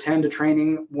either attend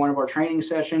one of our training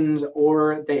sessions,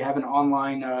 or they have an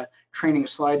online training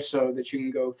slideshow that you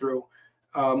can go through.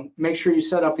 Make sure you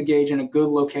set up the gauge in a good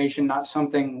location, not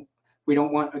something. We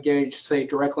don't want a gauge, say,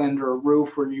 directly under a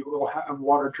roof where you will have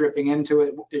water dripping into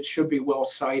it. It should be well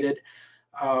sited.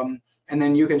 And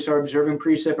then you can start observing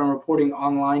precip and reporting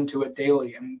online to it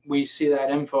daily. And we see that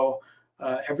info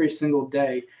every single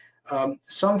day.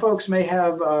 Some folks may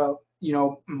have,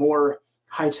 more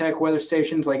high-tech weather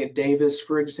stations like at Davis,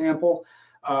 for example,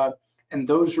 and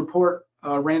those report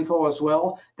rainfall as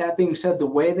well. That being said, the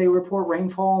way they report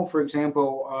rainfall, for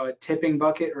example, tipping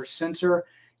bucket or sensor,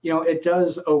 it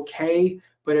does okay,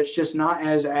 but it's just not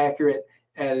as accurate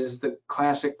as the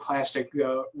classic plastic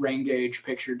rain gauge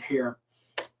pictured here.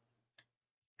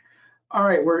 All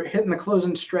right, we're hitting the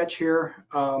closing stretch here,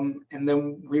 and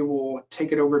then we will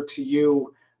take it over to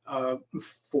you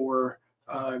for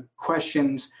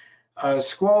questions.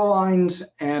 Squall lines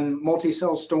and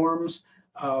multi-cell storms.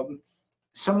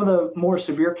 Some of the more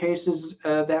severe cases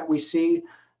that we see,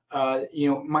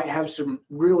 might have some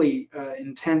really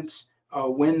intense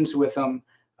winds with them.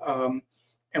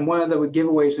 And one of the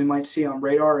giveaways we might see on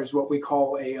radar is what we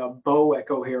call a bow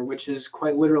echo here, which is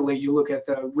quite literally, you look at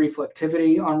the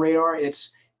reflectivity on radar,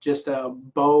 it's just a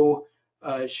bow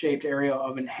shaped area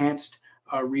of enhanced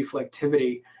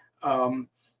reflectivity.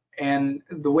 And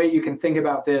the way you can think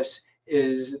about this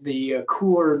is the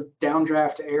cooler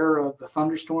downdraft air of the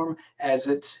thunderstorm, as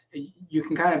you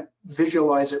can kind of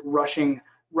visualize it rushing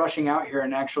out here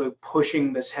and actually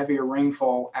pushing this heavier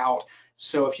rainfall out.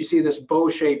 So if you see this bow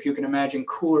shape, you can imagine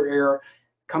cooler air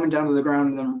coming down to the ground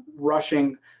and then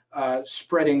rushing,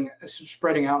 spreading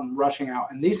out and rushing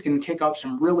out. And these can kick up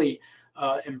some really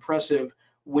impressive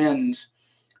winds.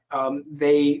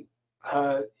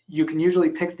 You can usually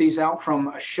pick these out from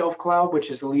a shelf cloud, which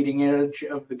is the leading edge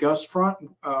of the gust front,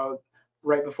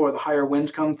 right before the higher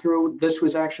winds come through. This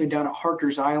was actually down at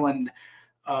Harker's Island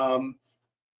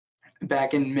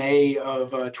back in May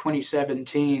of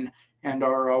 2017, and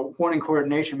our warning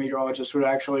coordination meteorologist was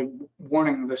actually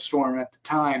warning the storm at the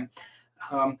time.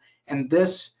 And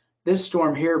this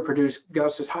storm here produced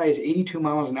gusts as high as 82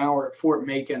 miles an hour at Fort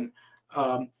Macon.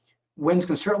 Winds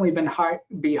can certainly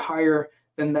be higher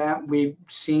than that. We've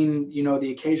seen,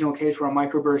 the occasional case where a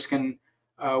microburst can,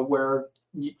 where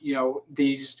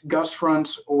these gust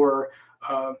fronts or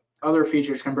other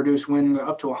features can produce winds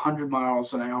up to 100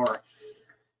 miles an hour.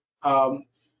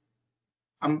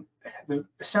 The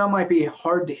sound might be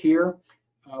hard to hear.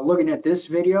 Looking at this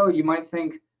video, you might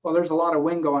think, well, there's a lot of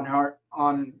wind going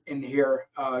on in here.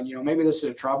 Maybe this is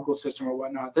a tropical system or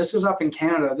whatnot. This is up in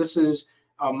Canada. This is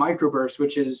a microburst,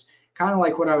 which is kind of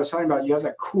like what I was talking about. You have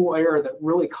that cool air that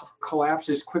really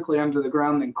collapses quickly onto the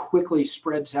ground, then quickly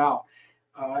spreads out.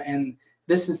 And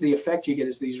this is the effect you get,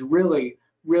 is these really,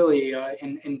 really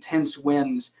intense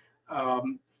winds.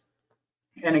 And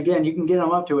again, you can get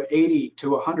them up to 80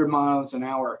 to 100 miles an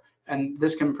hour, and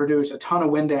this can produce a ton of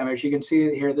wind damage. You can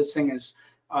see here, this thing is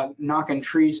knocking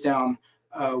trees down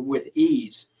with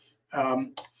ease.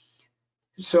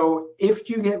 So if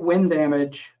you get wind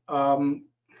damage,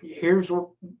 here's what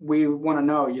we want to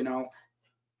know, you know,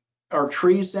 are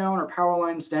trees down, are power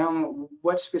lines down?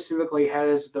 What specifically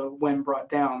has the wind brought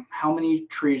down? How many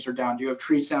trees are down? Do you have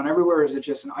trees down everywhere, or is it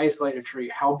just an isolated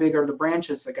tree? How big are the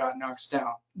branches that got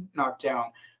knocked down?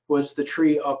 Was the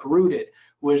tree uprooted?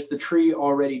 Was the tree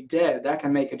already dead? That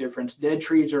can make a difference. Dead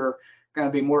trees are going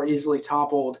to be more easily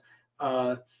toppled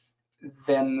than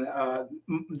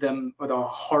the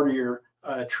hardier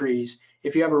trees.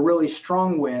 If you have a really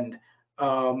strong wind,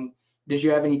 did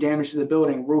you have any damage to the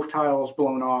building? Roof tiles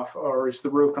blown off, or is the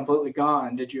roof completely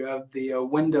gone? Did you have the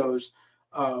windows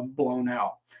blown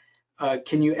out?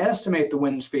 Can you estimate the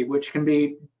wind speed, which can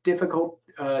be difficult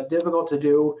to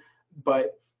do,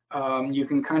 but you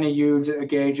can kind of use a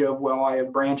gauge of, well, I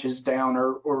have branches down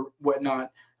or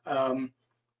whatnot.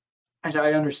 As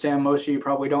I understand, most of you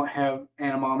probably don't have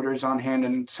anemometers on hand,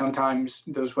 and sometimes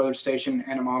those weather station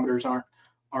anemometers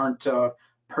aren't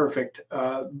perfect,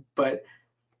 but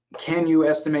can you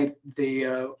estimate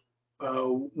the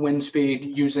wind speed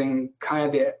using kind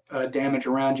of the damage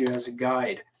around you as a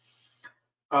guide?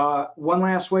 One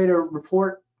last way to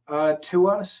report to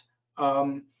us,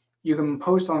 you can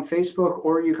post on Facebook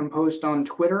or you can post on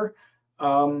Twitter.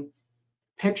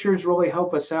 Pictures really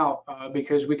help us out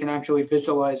because we can actually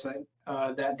visualize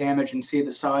that damage and see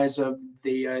the size of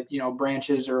the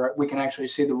branches, or we can actually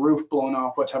see the roof blown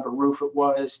off, what type of roof it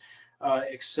was,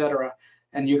 etc.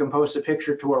 And you can post a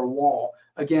picture to our wall.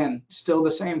 Again, still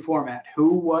the same format: who,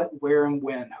 what, where, and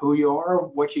when. Who you are,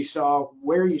 what you saw,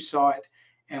 where you saw it,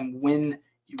 and when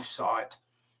you saw it.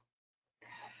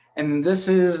 And this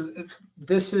is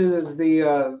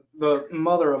the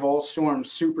mother of all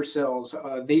storms,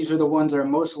 supercells. These are the ones that are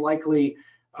most likely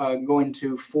going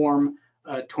to form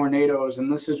tornadoes,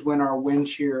 and this is when our wind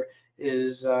shear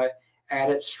is at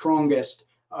its strongest.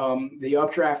 The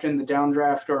updraft and the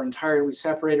downdraft are entirely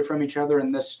separated from each other,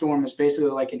 and this storm is basically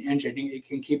like an engine. It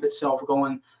can keep itself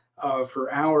going for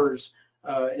hours.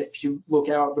 If you look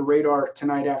out the radar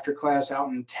tonight after class out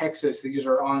in Texas, these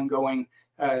are ongoing.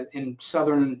 In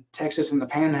southern Texas and the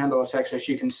panhandle of Texas,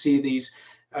 you can see these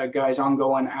guys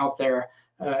ongoing out there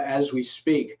as we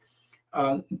speak.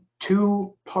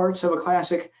 Two parts of a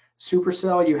classic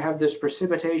supercell: you have this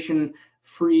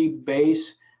precipitation-free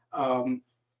base, and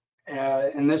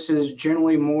this is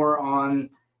generally more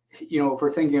on, if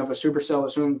we're thinking of a supercell,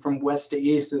 assuming from west to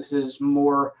east, this is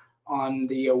more on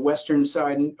the western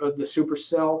side of the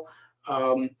supercell.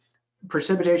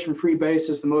 Precipitation-free base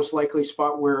is the most likely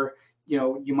spot where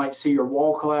you might see your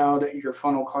wall cloud, your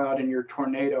funnel cloud, and your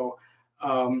tornado.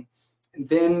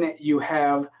 Then you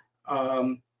have,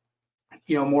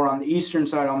 more on the eastern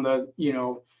side, on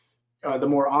the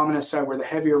more ominous side where the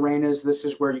heavier rain is. This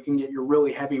is where you can get your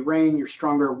really heavy rain, your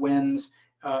stronger winds,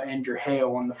 and your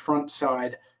hail on the front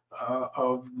side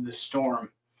of the storm.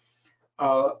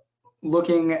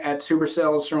 Looking at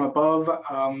supercells from above,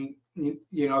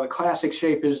 the classic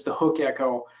shape is the hook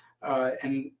echo,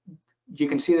 and you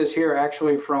can see this here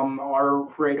actually from our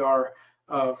radar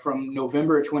from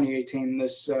November 2018,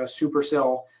 this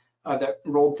supercell that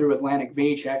rolled through Atlantic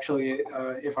Beach, actually,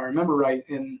 if I remember right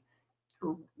in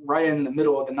the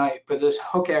middle of the night. But this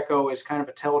hook echo is kind of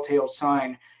a telltale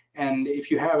sign, and if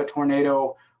you have a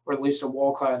tornado or at least a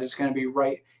wall cloud, it's going to be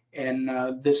right in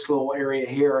this little area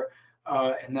here,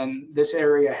 and then this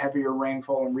area, heavier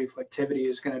rainfall and reflectivity,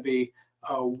 is going to be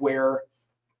where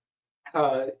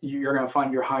you're going to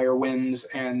find your higher winds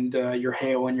and your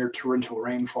hail and your torrential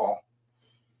rainfall.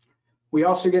 We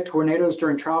also get tornadoes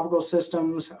during tropical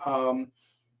systems,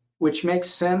 which makes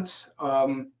sense.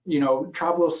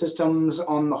 Tropical systems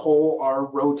on the whole are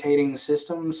rotating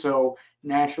systems, so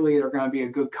naturally they're going to be a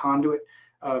good conduit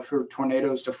for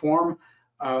tornadoes to form.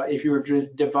 If you were to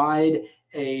divide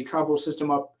a tropical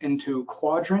system up into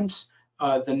quadrants,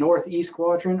 the northeast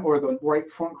quadrant or the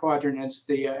right front quadrant is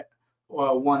the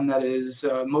one that is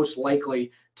most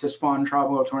likely to spawn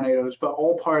tropical tornadoes, but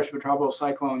all parts of a tropical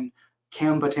cyclone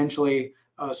can potentially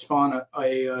spawn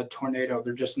a tornado.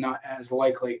 They're just not as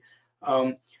likely.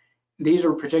 These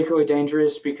are particularly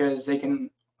dangerous because they can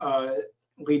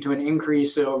lead to an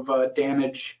increase of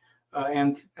damage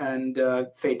and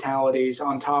fatalities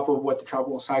on top of what the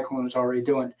tropical cyclone is already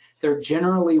doing. They're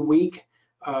generally weak.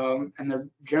 and they're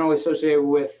generally associated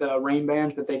with rain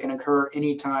bands, but they can occur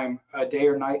anytime, day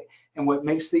or night. And what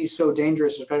makes these so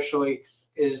dangerous, especially,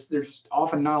 is there's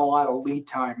often not a lot of lead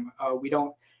time. We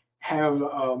don't have,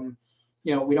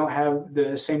 we don't have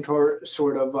the same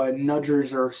sort of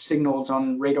nudgers or signals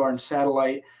on radar and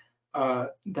satellite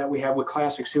that we have with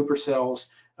classic supercells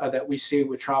that we see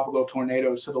with tropical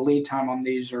tornadoes. So the lead time on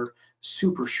these are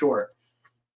super short.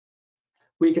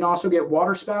 We can also get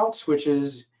water spouts, which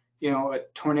is, a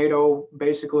tornado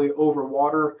basically over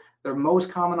water. They're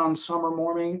most common on summer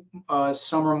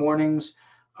mornings,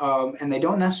 and they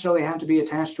don't necessarily have to be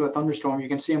attached to a thunderstorm. You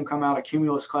can see them come out of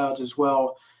cumulus clouds as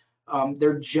well.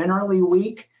 They're generally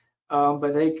weak,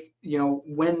 but they,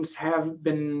 winds have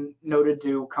been noted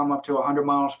to come up to 100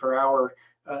 miles per hour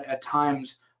at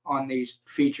times on these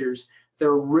features.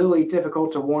 They're really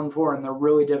difficult to warn for, and they're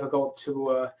really difficult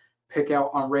to pick out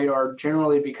on radar,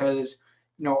 generally because,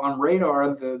 on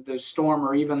radar, the storm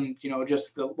or even,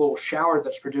 just the little shower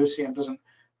that's producing it doesn't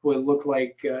really look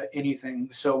like anything.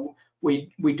 So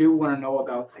we do want to know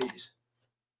about these.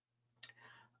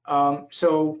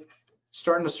 So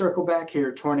starting to circle back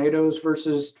here, tornadoes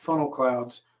versus funnel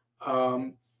clouds.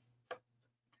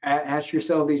 Ask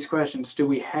yourself these questions. Do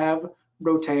we have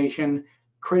rotation?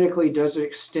 Critically, does it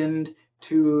extend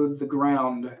to the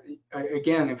ground?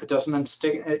 Again, if it doesn't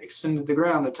extend to the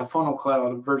ground, it's a funnel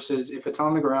cloud, versus if it's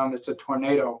on the ground, it's a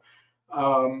tornado.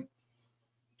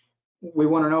 We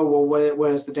want to know, well,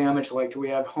 what is the damage like? Do we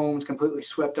have homes completely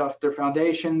swept off their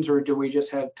foundations, or do we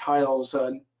just have tiles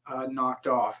knocked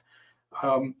off?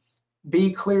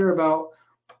 Be clear about,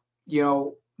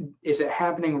 is it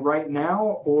happening right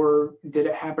now, or did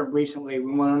it happen recently?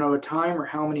 We want to know a time or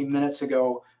how many minutes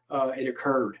ago it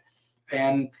occurred.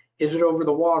 And is it over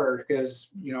the water? Because,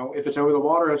 if it's over the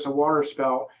water, it's a water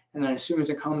spout. And then as soon as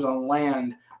it comes on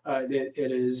land, it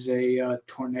is a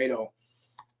tornado.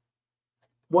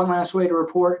 One last way to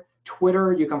report: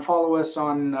 Twitter. You can follow us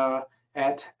on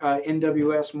at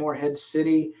NWS Morehead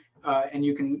City, and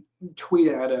you can tweet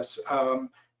at us.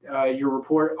 Your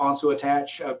report also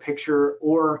attach a picture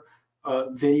or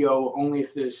video, only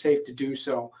if it is safe to do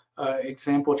so.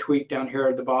 Example tweet down here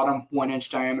at the bottom: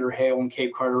 1-inch diameter hail in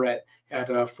Cape Carteret at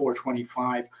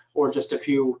 4:25, or just a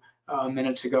few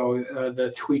minutes ago.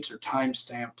 The tweets are time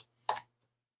stamped.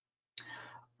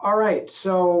 All right,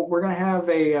 so we're going to have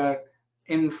a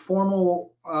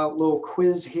informal little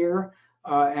quiz here,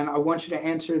 and I want you to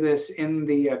answer this in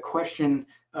the question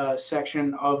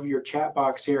section of your chat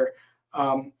box here.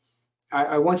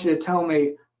 I want you to tell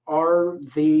me, are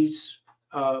these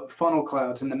funnel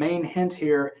clouds? And the main hint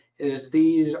here is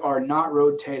these are not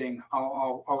rotating.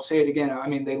 I'll say it again. I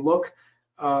mean, they look,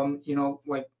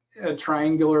 like a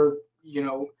triangular,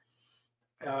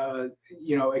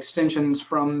 extensions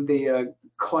from the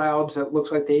clouds that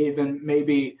looks like they even may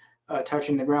be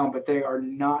touching the ground, but they are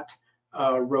not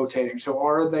rotating. So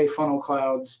are they funnel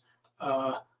clouds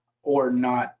or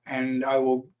not? And I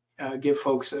will give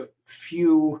folks a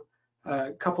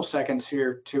couple seconds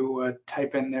here to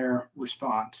type in their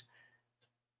response.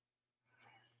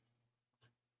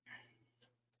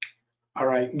 All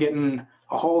right, getting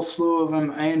a whole slew of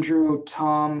them: Andrew,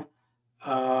 Tom,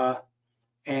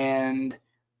 and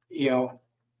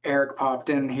Eric popped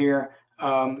in here.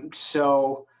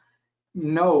 So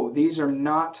no, these are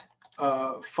not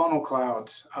funnel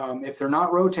clouds. If they're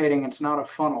not rotating, it's not a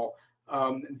funnel.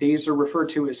 These are referred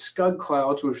to as SCUD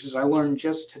clouds, which, as I learned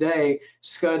just today,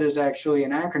 SCUD is actually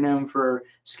an acronym for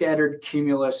scattered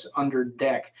cumulus under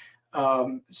deck.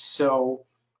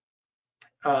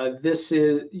 This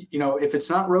is, if it's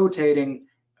not rotating,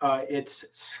 it's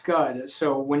SCUD.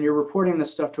 So when you're reporting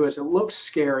this stuff to us, it looks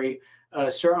scary,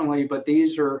 certainly, but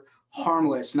these are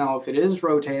harmless. Now, if it is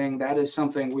rotating, that is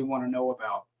something we want to know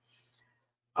about.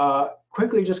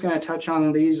 Quickly, just going to touch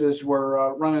on these as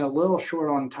we're running a little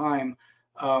short on time.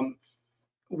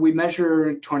 We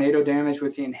measure tornado damage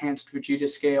with the enhanced Vegeta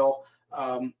scale.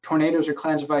 Tornadoes are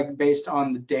classified based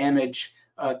on the damage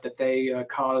that they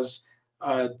cause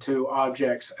to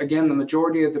objects. Again, the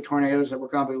majority of the tornadoes that we're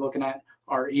going to be looking at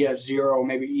are EF0,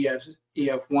 maybe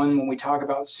EF1. When we talk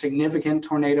about significant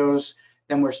tornadoes,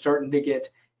 then we're starting to get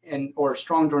or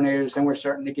strong tornadoes, then we're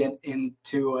starting to get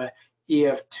into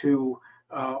EF2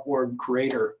 or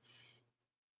greater.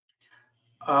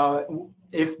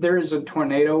 If there is a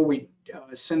tornado, we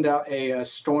send out a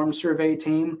storm survey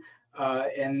team,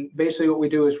 and basically what we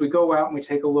do is we go out and we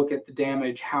take a look at the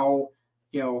damage. How,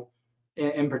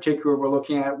 in particular, we're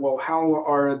looking at, well, how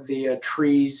are the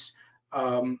trees,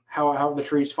 how have the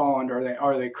trees fallen?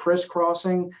 Are they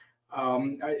crisscrossing?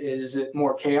 Is it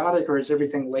more chaotic, or is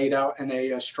everything laid out in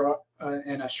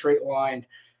a straight line?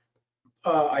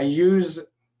 I use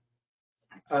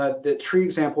the tree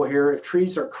example here. If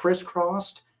trees are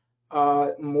crisscrossed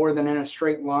more than in a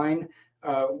straight line,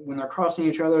 when they're crossing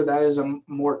each other, that is a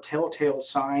more telltale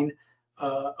sign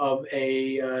of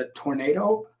a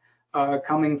tornado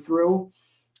coming through.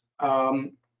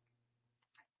 But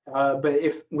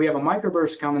if we have a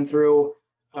microburst coming through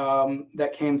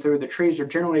that came through, the trees are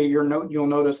generally, you'll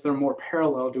notice they're more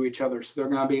parallel to each other. So they're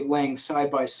going to be laying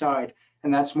side by side.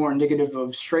 And that's more indicative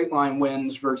of straight line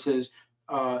winds versus,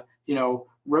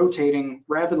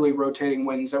 rapidly rotating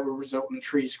winds that will result in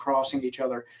trees crossing each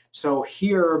other. So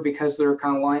here, because they're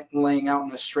kind of laying out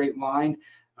in a straight line,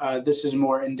 this is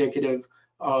more indicative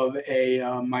of a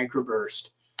microburst.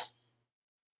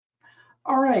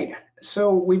 All right,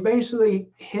 so we basically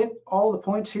hit all the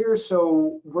points here.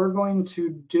 So we're going to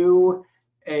do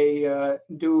a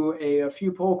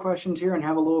few poll questions here and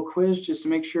have a little quiz just to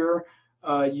make sure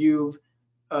you've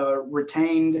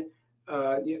retained,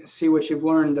 see what you've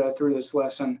learned through this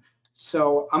lesson.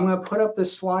 So I'm going to put up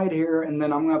this slide here, and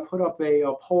then I'm going to put up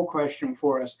a poll question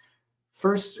for us.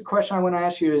 First question I want to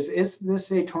ask you is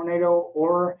this a tornado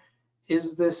or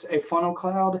is this a funnel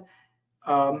cloud?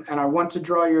 And I want to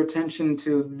draw your attention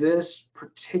to this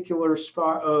particular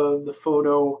spot of the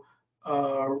photo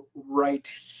right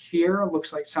here. It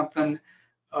looks like something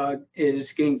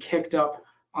is getting kicked up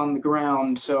on the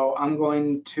ground. So I'm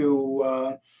going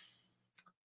to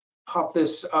pop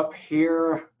this up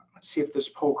here. Let's see if this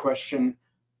poll question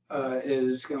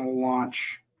is going to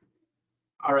launch.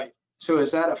 All right. So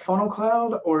is that a funnel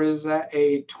cloud or is that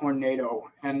a tornado?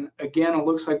 And again, it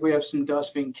looks like we have some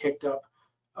dust being kicked up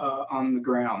on the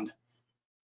ground.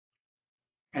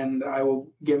 And I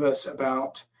will give us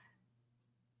about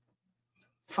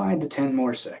 5 to 10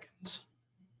 more seconds.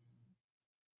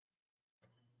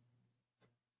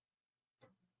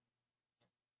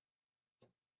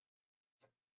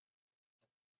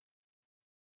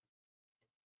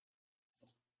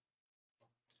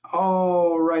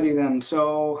 Alrighty then,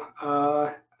 so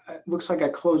it looks like I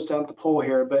closed out the poll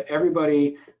here, but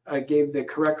everybody gave the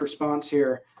correct response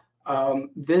here.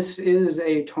 This is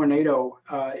a tornado.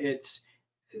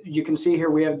 You can see here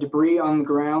we have debris on the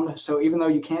ground, so even though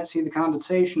you can't see the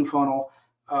condensation funnel,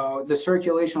 the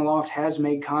circulation aloft has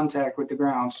made contact with the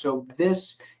ground. So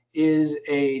this is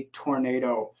a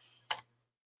tornado.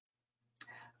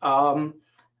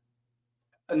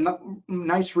 A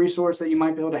nice resource that you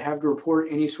might be able to have to report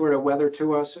any sort of weather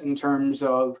to us in terms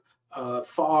of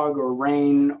fog or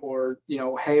rain or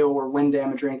hail or wind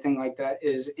damage or anything like that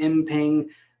is MPing.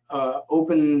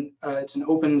 It's an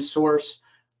open source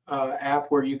app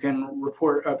where you can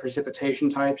report precipitation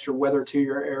types or weather to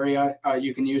your area.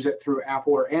 You can use it through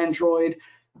Apple or Android.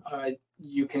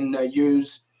 You can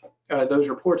use those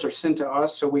reports are sent to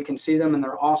us so we can see them, and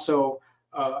they're also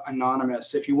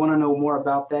anonymous. If you want to know more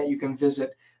about that, you can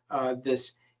visit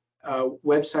this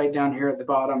website down here at the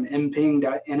bottom,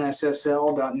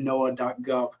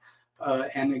 mping.nssl.noaa.gov.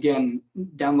 And again,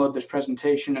 download this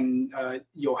presentation and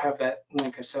you'll have that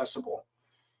link accessible.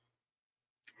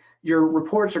 Your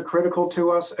reports are critical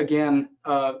to us, again,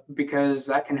 because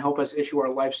that can help us issue our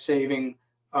life-saving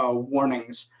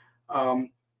warnings.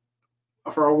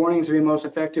 For our warnings to be most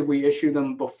effective, we issue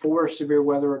them before severe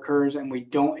weather occurs, and we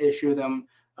don't issue them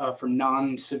for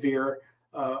non-severe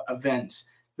events.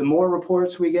 The more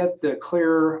reports we get, the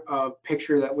clearer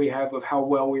picture that we have of how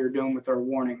well we are doing with our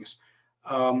warnings.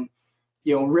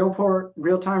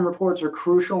 Real-time reports are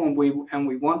crucial, and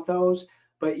we want those.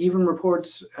 But even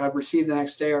reports received the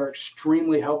next day are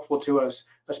extremely helpful to us,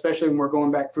 especially when we're going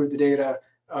back through the data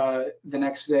the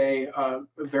next day,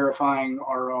 verifying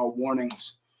our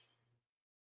warnings.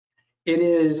 It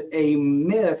is a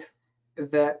myth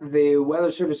that the Weather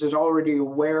Service is already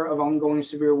aware of ongoing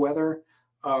severe weather.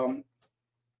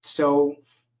 So,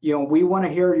 we want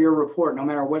to hear your report no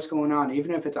matter what's going on,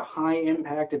 even if it's a high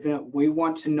impact event. We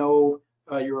want to know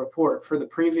your report for the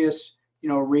previous,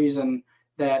 reason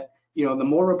that, the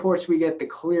more reports we get, the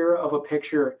clearer of a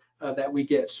picture that we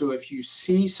get. So if you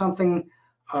see something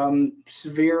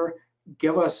severe,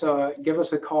 give us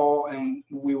a call and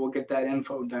we will get that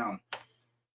info down.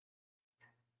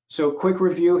 So quick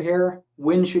review here.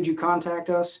 When should you contact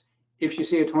us? If you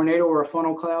see a tornado or a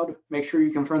funnel cloud, make sure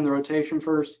you confirm the rotation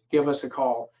first, give us a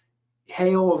call.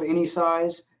 Hail of any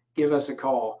size, give us a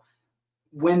call.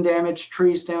 Wind damage,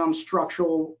 trees down,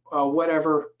 structural,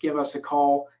 whatever, give us a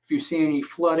call. If you see any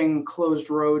flooding, closed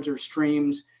roads or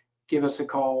streams, give us a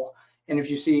call. And if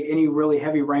you see any really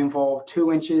heavy rainfall,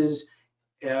 2 inches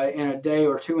in a day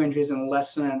or 2 inches in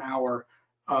less than an hour,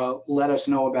 let us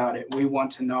know about it. We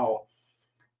want to know.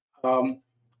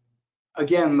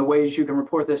 Again, the ways you can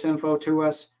report this info to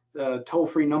us, the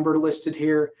toll-free number listed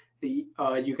here.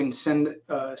 You can send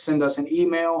us an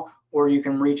email, or you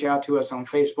can reach out to us on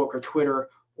Facebook or Twitter,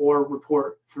 or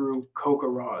report through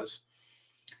CocoRaws.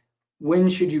 When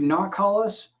should you not call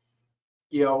us?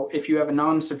 If you have a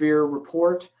non-severe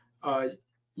report,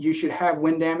 you should have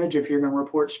wind damage if you're going to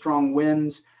report strong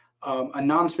winds. A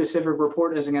non-specific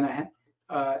report isn't going to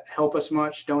help us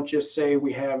much. Don't just say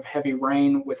we have heavy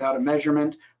rain without a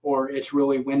measurement, or it's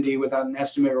really windy without an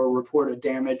estimate or report of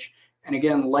damage. And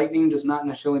again, lightning does not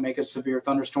necessarily make a severe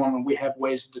thunderstorm, and we have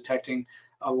ways of detecting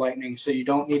lightning, so you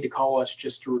don't need to call us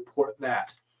just to report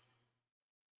that.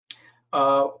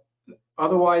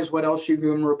 Otherwise, what else you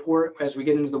can report as we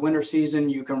get into the winter season?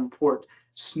 You can report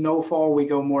snowfall. We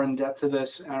go more in depth to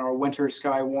this in our winter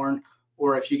SKYWARN,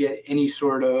 or if you get any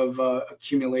sort of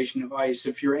accumulation of ice.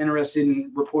 If you're interested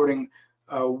in reporting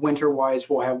winter-wise,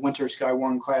 we'll have winter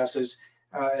SKYWARN classes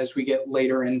as we get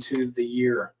later into the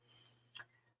year.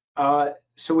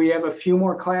 So we have a few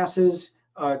more classes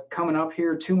coming up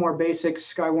here, 2 more basic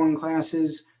SKYWARN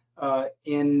classes.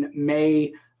 In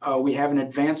May, we have an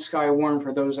advanced SKYWARN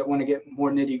for those that want to get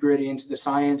more nitty-gritty into the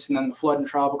science, and then the flood and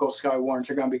tropical SKYWARNs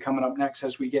are going to be coming up next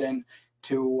as we get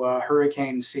into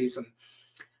hurricane season.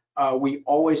 We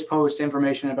always post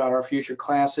information about our future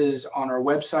classes on our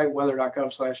website,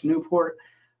 weather.gov/Newport,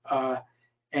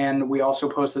 and we also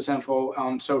post this info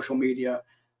on social media.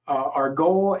 Our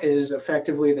goal is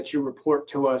effectively that you report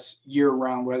to us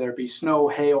year-round, whether it be snow,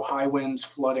 hail, high winds,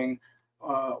 flooding,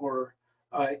 or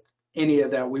any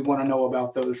of that. We want to know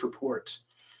about those reports.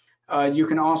 You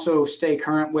can also stay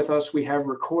current with us. We have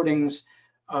recordings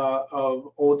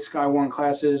of old SKYWARN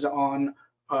classes on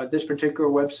this particular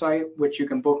website, which you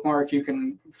can bookmark. You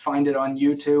can find it on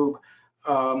YouTube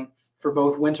for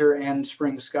both winter and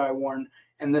spring SKYWARN.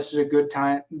 And this is a good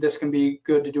time. This can be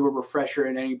good to do a refresher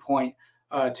at any point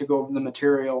to go over the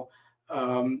material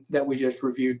that we just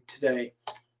reviewed today.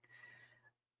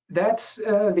 That's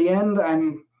the end.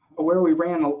 I'm aware we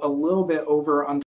ran a little bit over on